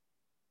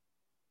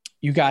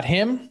 You got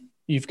him.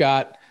 You've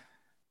got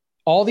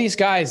all these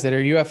guys that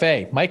are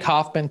UFA, Mike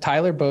Hoffman,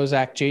 Tyler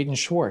Bozak, Jaden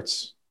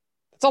Schwartz.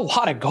 That's a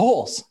lot of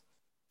goals.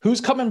 Who's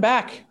coming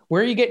back?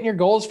 where are you getting your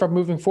goals from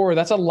moving forward?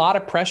 That's a lot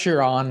of pressure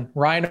on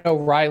Ryan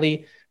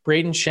O'Reilly,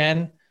 Braden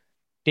Shen,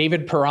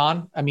 David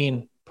Perron. I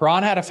mean,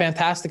 Perron had a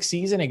fantastic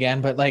season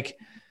again, but like,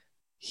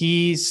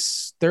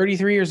 he's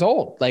 33 years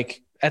old.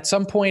 Like, at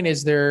some point,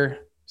 is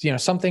there,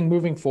 something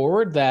moving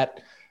forward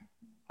that,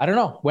 I don't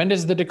know, when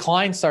does the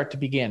decline start to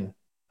begin?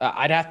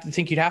 You'd have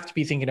to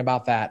be thinking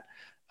about that.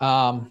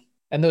 And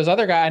those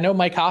other guys, I know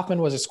Mike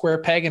Hoffman was a square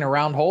peg in a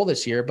round hole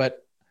this year, but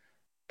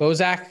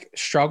Bozak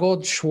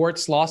struggled.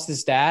 Schwartz lost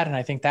his dad, and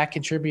I think that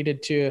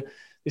contributed to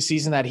the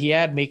season that he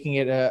had, making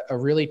it a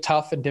really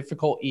tough and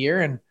difficult year.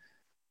 And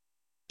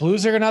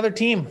Blues are another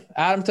team,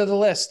 add them to the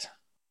list,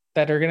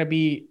 that are going to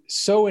be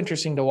so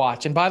interesting to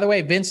watch. And by the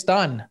way, Vince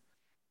Dunn,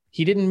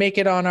 he didn't make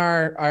it on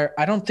our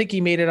I don't think he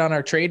made it on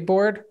our trade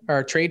board,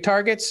 our trade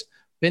targets.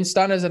 Vince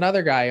Dunn is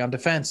another guy on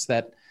defense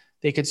that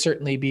they could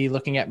certainly be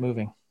looking at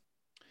moving.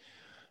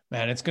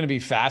 Man, it's going to be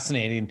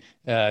fascinating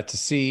to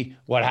see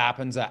what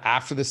happens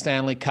after the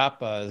Stanley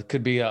Cup. There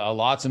could be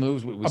lots of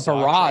moves. We saw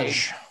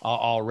barrage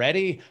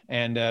already,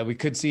 and we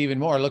could see even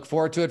more. Look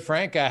forward to it,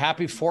 Frank.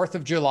 Happy 4th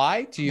of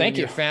July to you and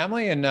your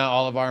family and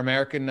all of our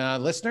American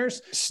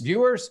listeners,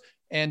 viewers.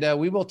 And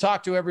we will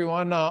talk to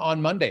everyone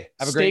on Monday.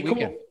 Have a great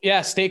weekend.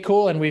 Yeah, stay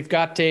cool. And we've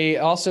got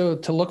also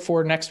to look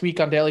for next week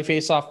on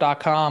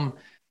dailyfaceoff.com,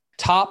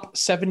 top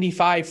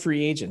 75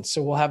 free agents.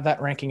 So we'll have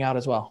that ranking out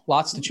as well.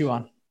 Lots to chew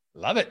on.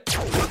 Love it.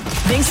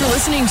 Thanks for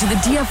listening to the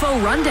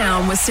DFO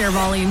Rundown with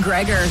Saravalli and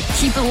Gregor.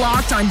 Keep it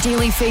locked on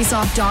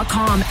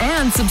dailyfaceoff.com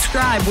and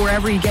subscribe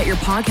wherever you get your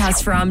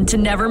podcasts from to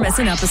never miss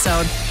an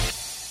episode.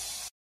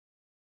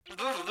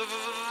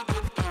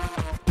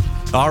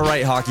 All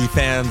right, hockey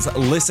fans,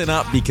 listen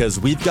up because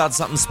we've got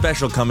something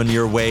special coming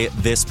your way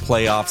this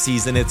playoff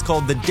season. It's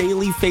called the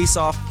Daily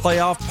Faceoff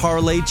Playoff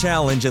Parlay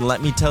Challenge, and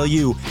let me tell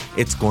you,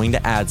 it's going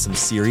to add some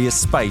serious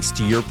spice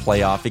to your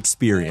playoff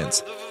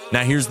experience.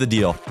 Now, here's the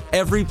deal.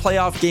 Every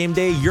playoff game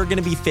day, you're going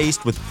to be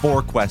faced with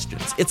 4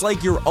 questions. It's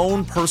like your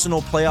own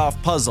personal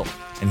playoff puzzle.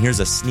 And here's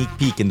a sneak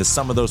peek into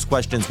some of those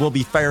questions we'll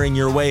be firing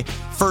your way.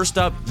 First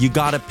up, you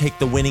got to pick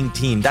the winning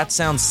team. That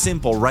sounds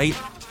simple, right?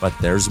 But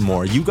there's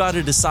more. You got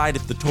to decide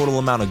if the total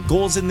amount of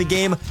goals in the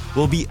game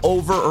will be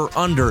over or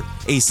under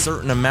a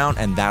certain amount,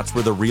 and that's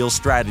where the real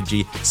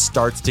strategy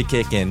starts to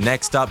kick in.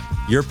 Next up,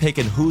 you're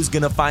picking who's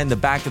going to find the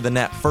back of the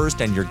net first,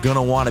 and you're going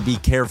to want to be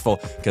careful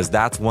because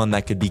that's one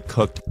that could be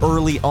cooked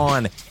early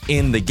on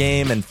in the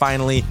game. And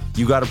finally,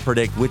 you got to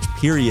predict which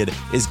period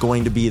is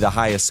going to be the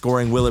highest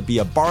scoring. Will it be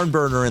a barn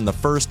burner in the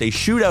first, a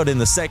shootout in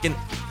the second,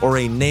 or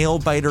a nail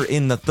biter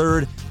in the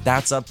third?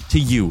 That's up to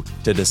you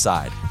to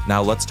decide.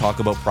 Now let's talk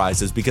about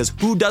prizes, because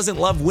who doesn't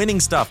love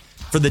winning stuff?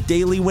 For the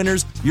daily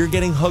winners, you're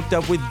getting hooked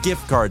up with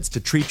gift cards to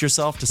treat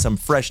yourself to some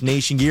fresh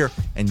Nation gear,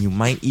 and you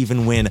might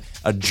even win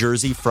a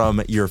jersey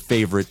from your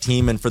favorite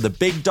team. And for the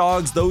big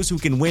dogs, those who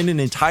can win an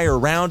entire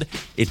round,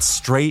 it's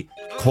straight,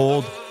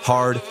 cold,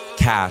 hard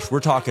cash. We're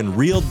talking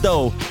real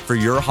dough for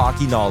your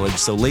hockey knowledge.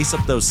 So lace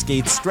up those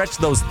skates, stretch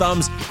those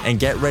thumbs, and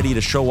get ready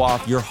to show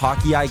off your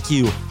hockey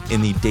IQ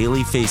in the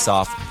Daily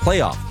Faceoff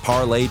Playoff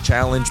Parlay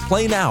Challenge.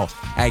 Play now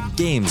at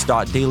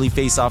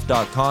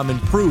games.dailyfaceoff.com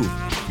and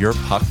prove your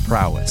puck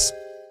prowess.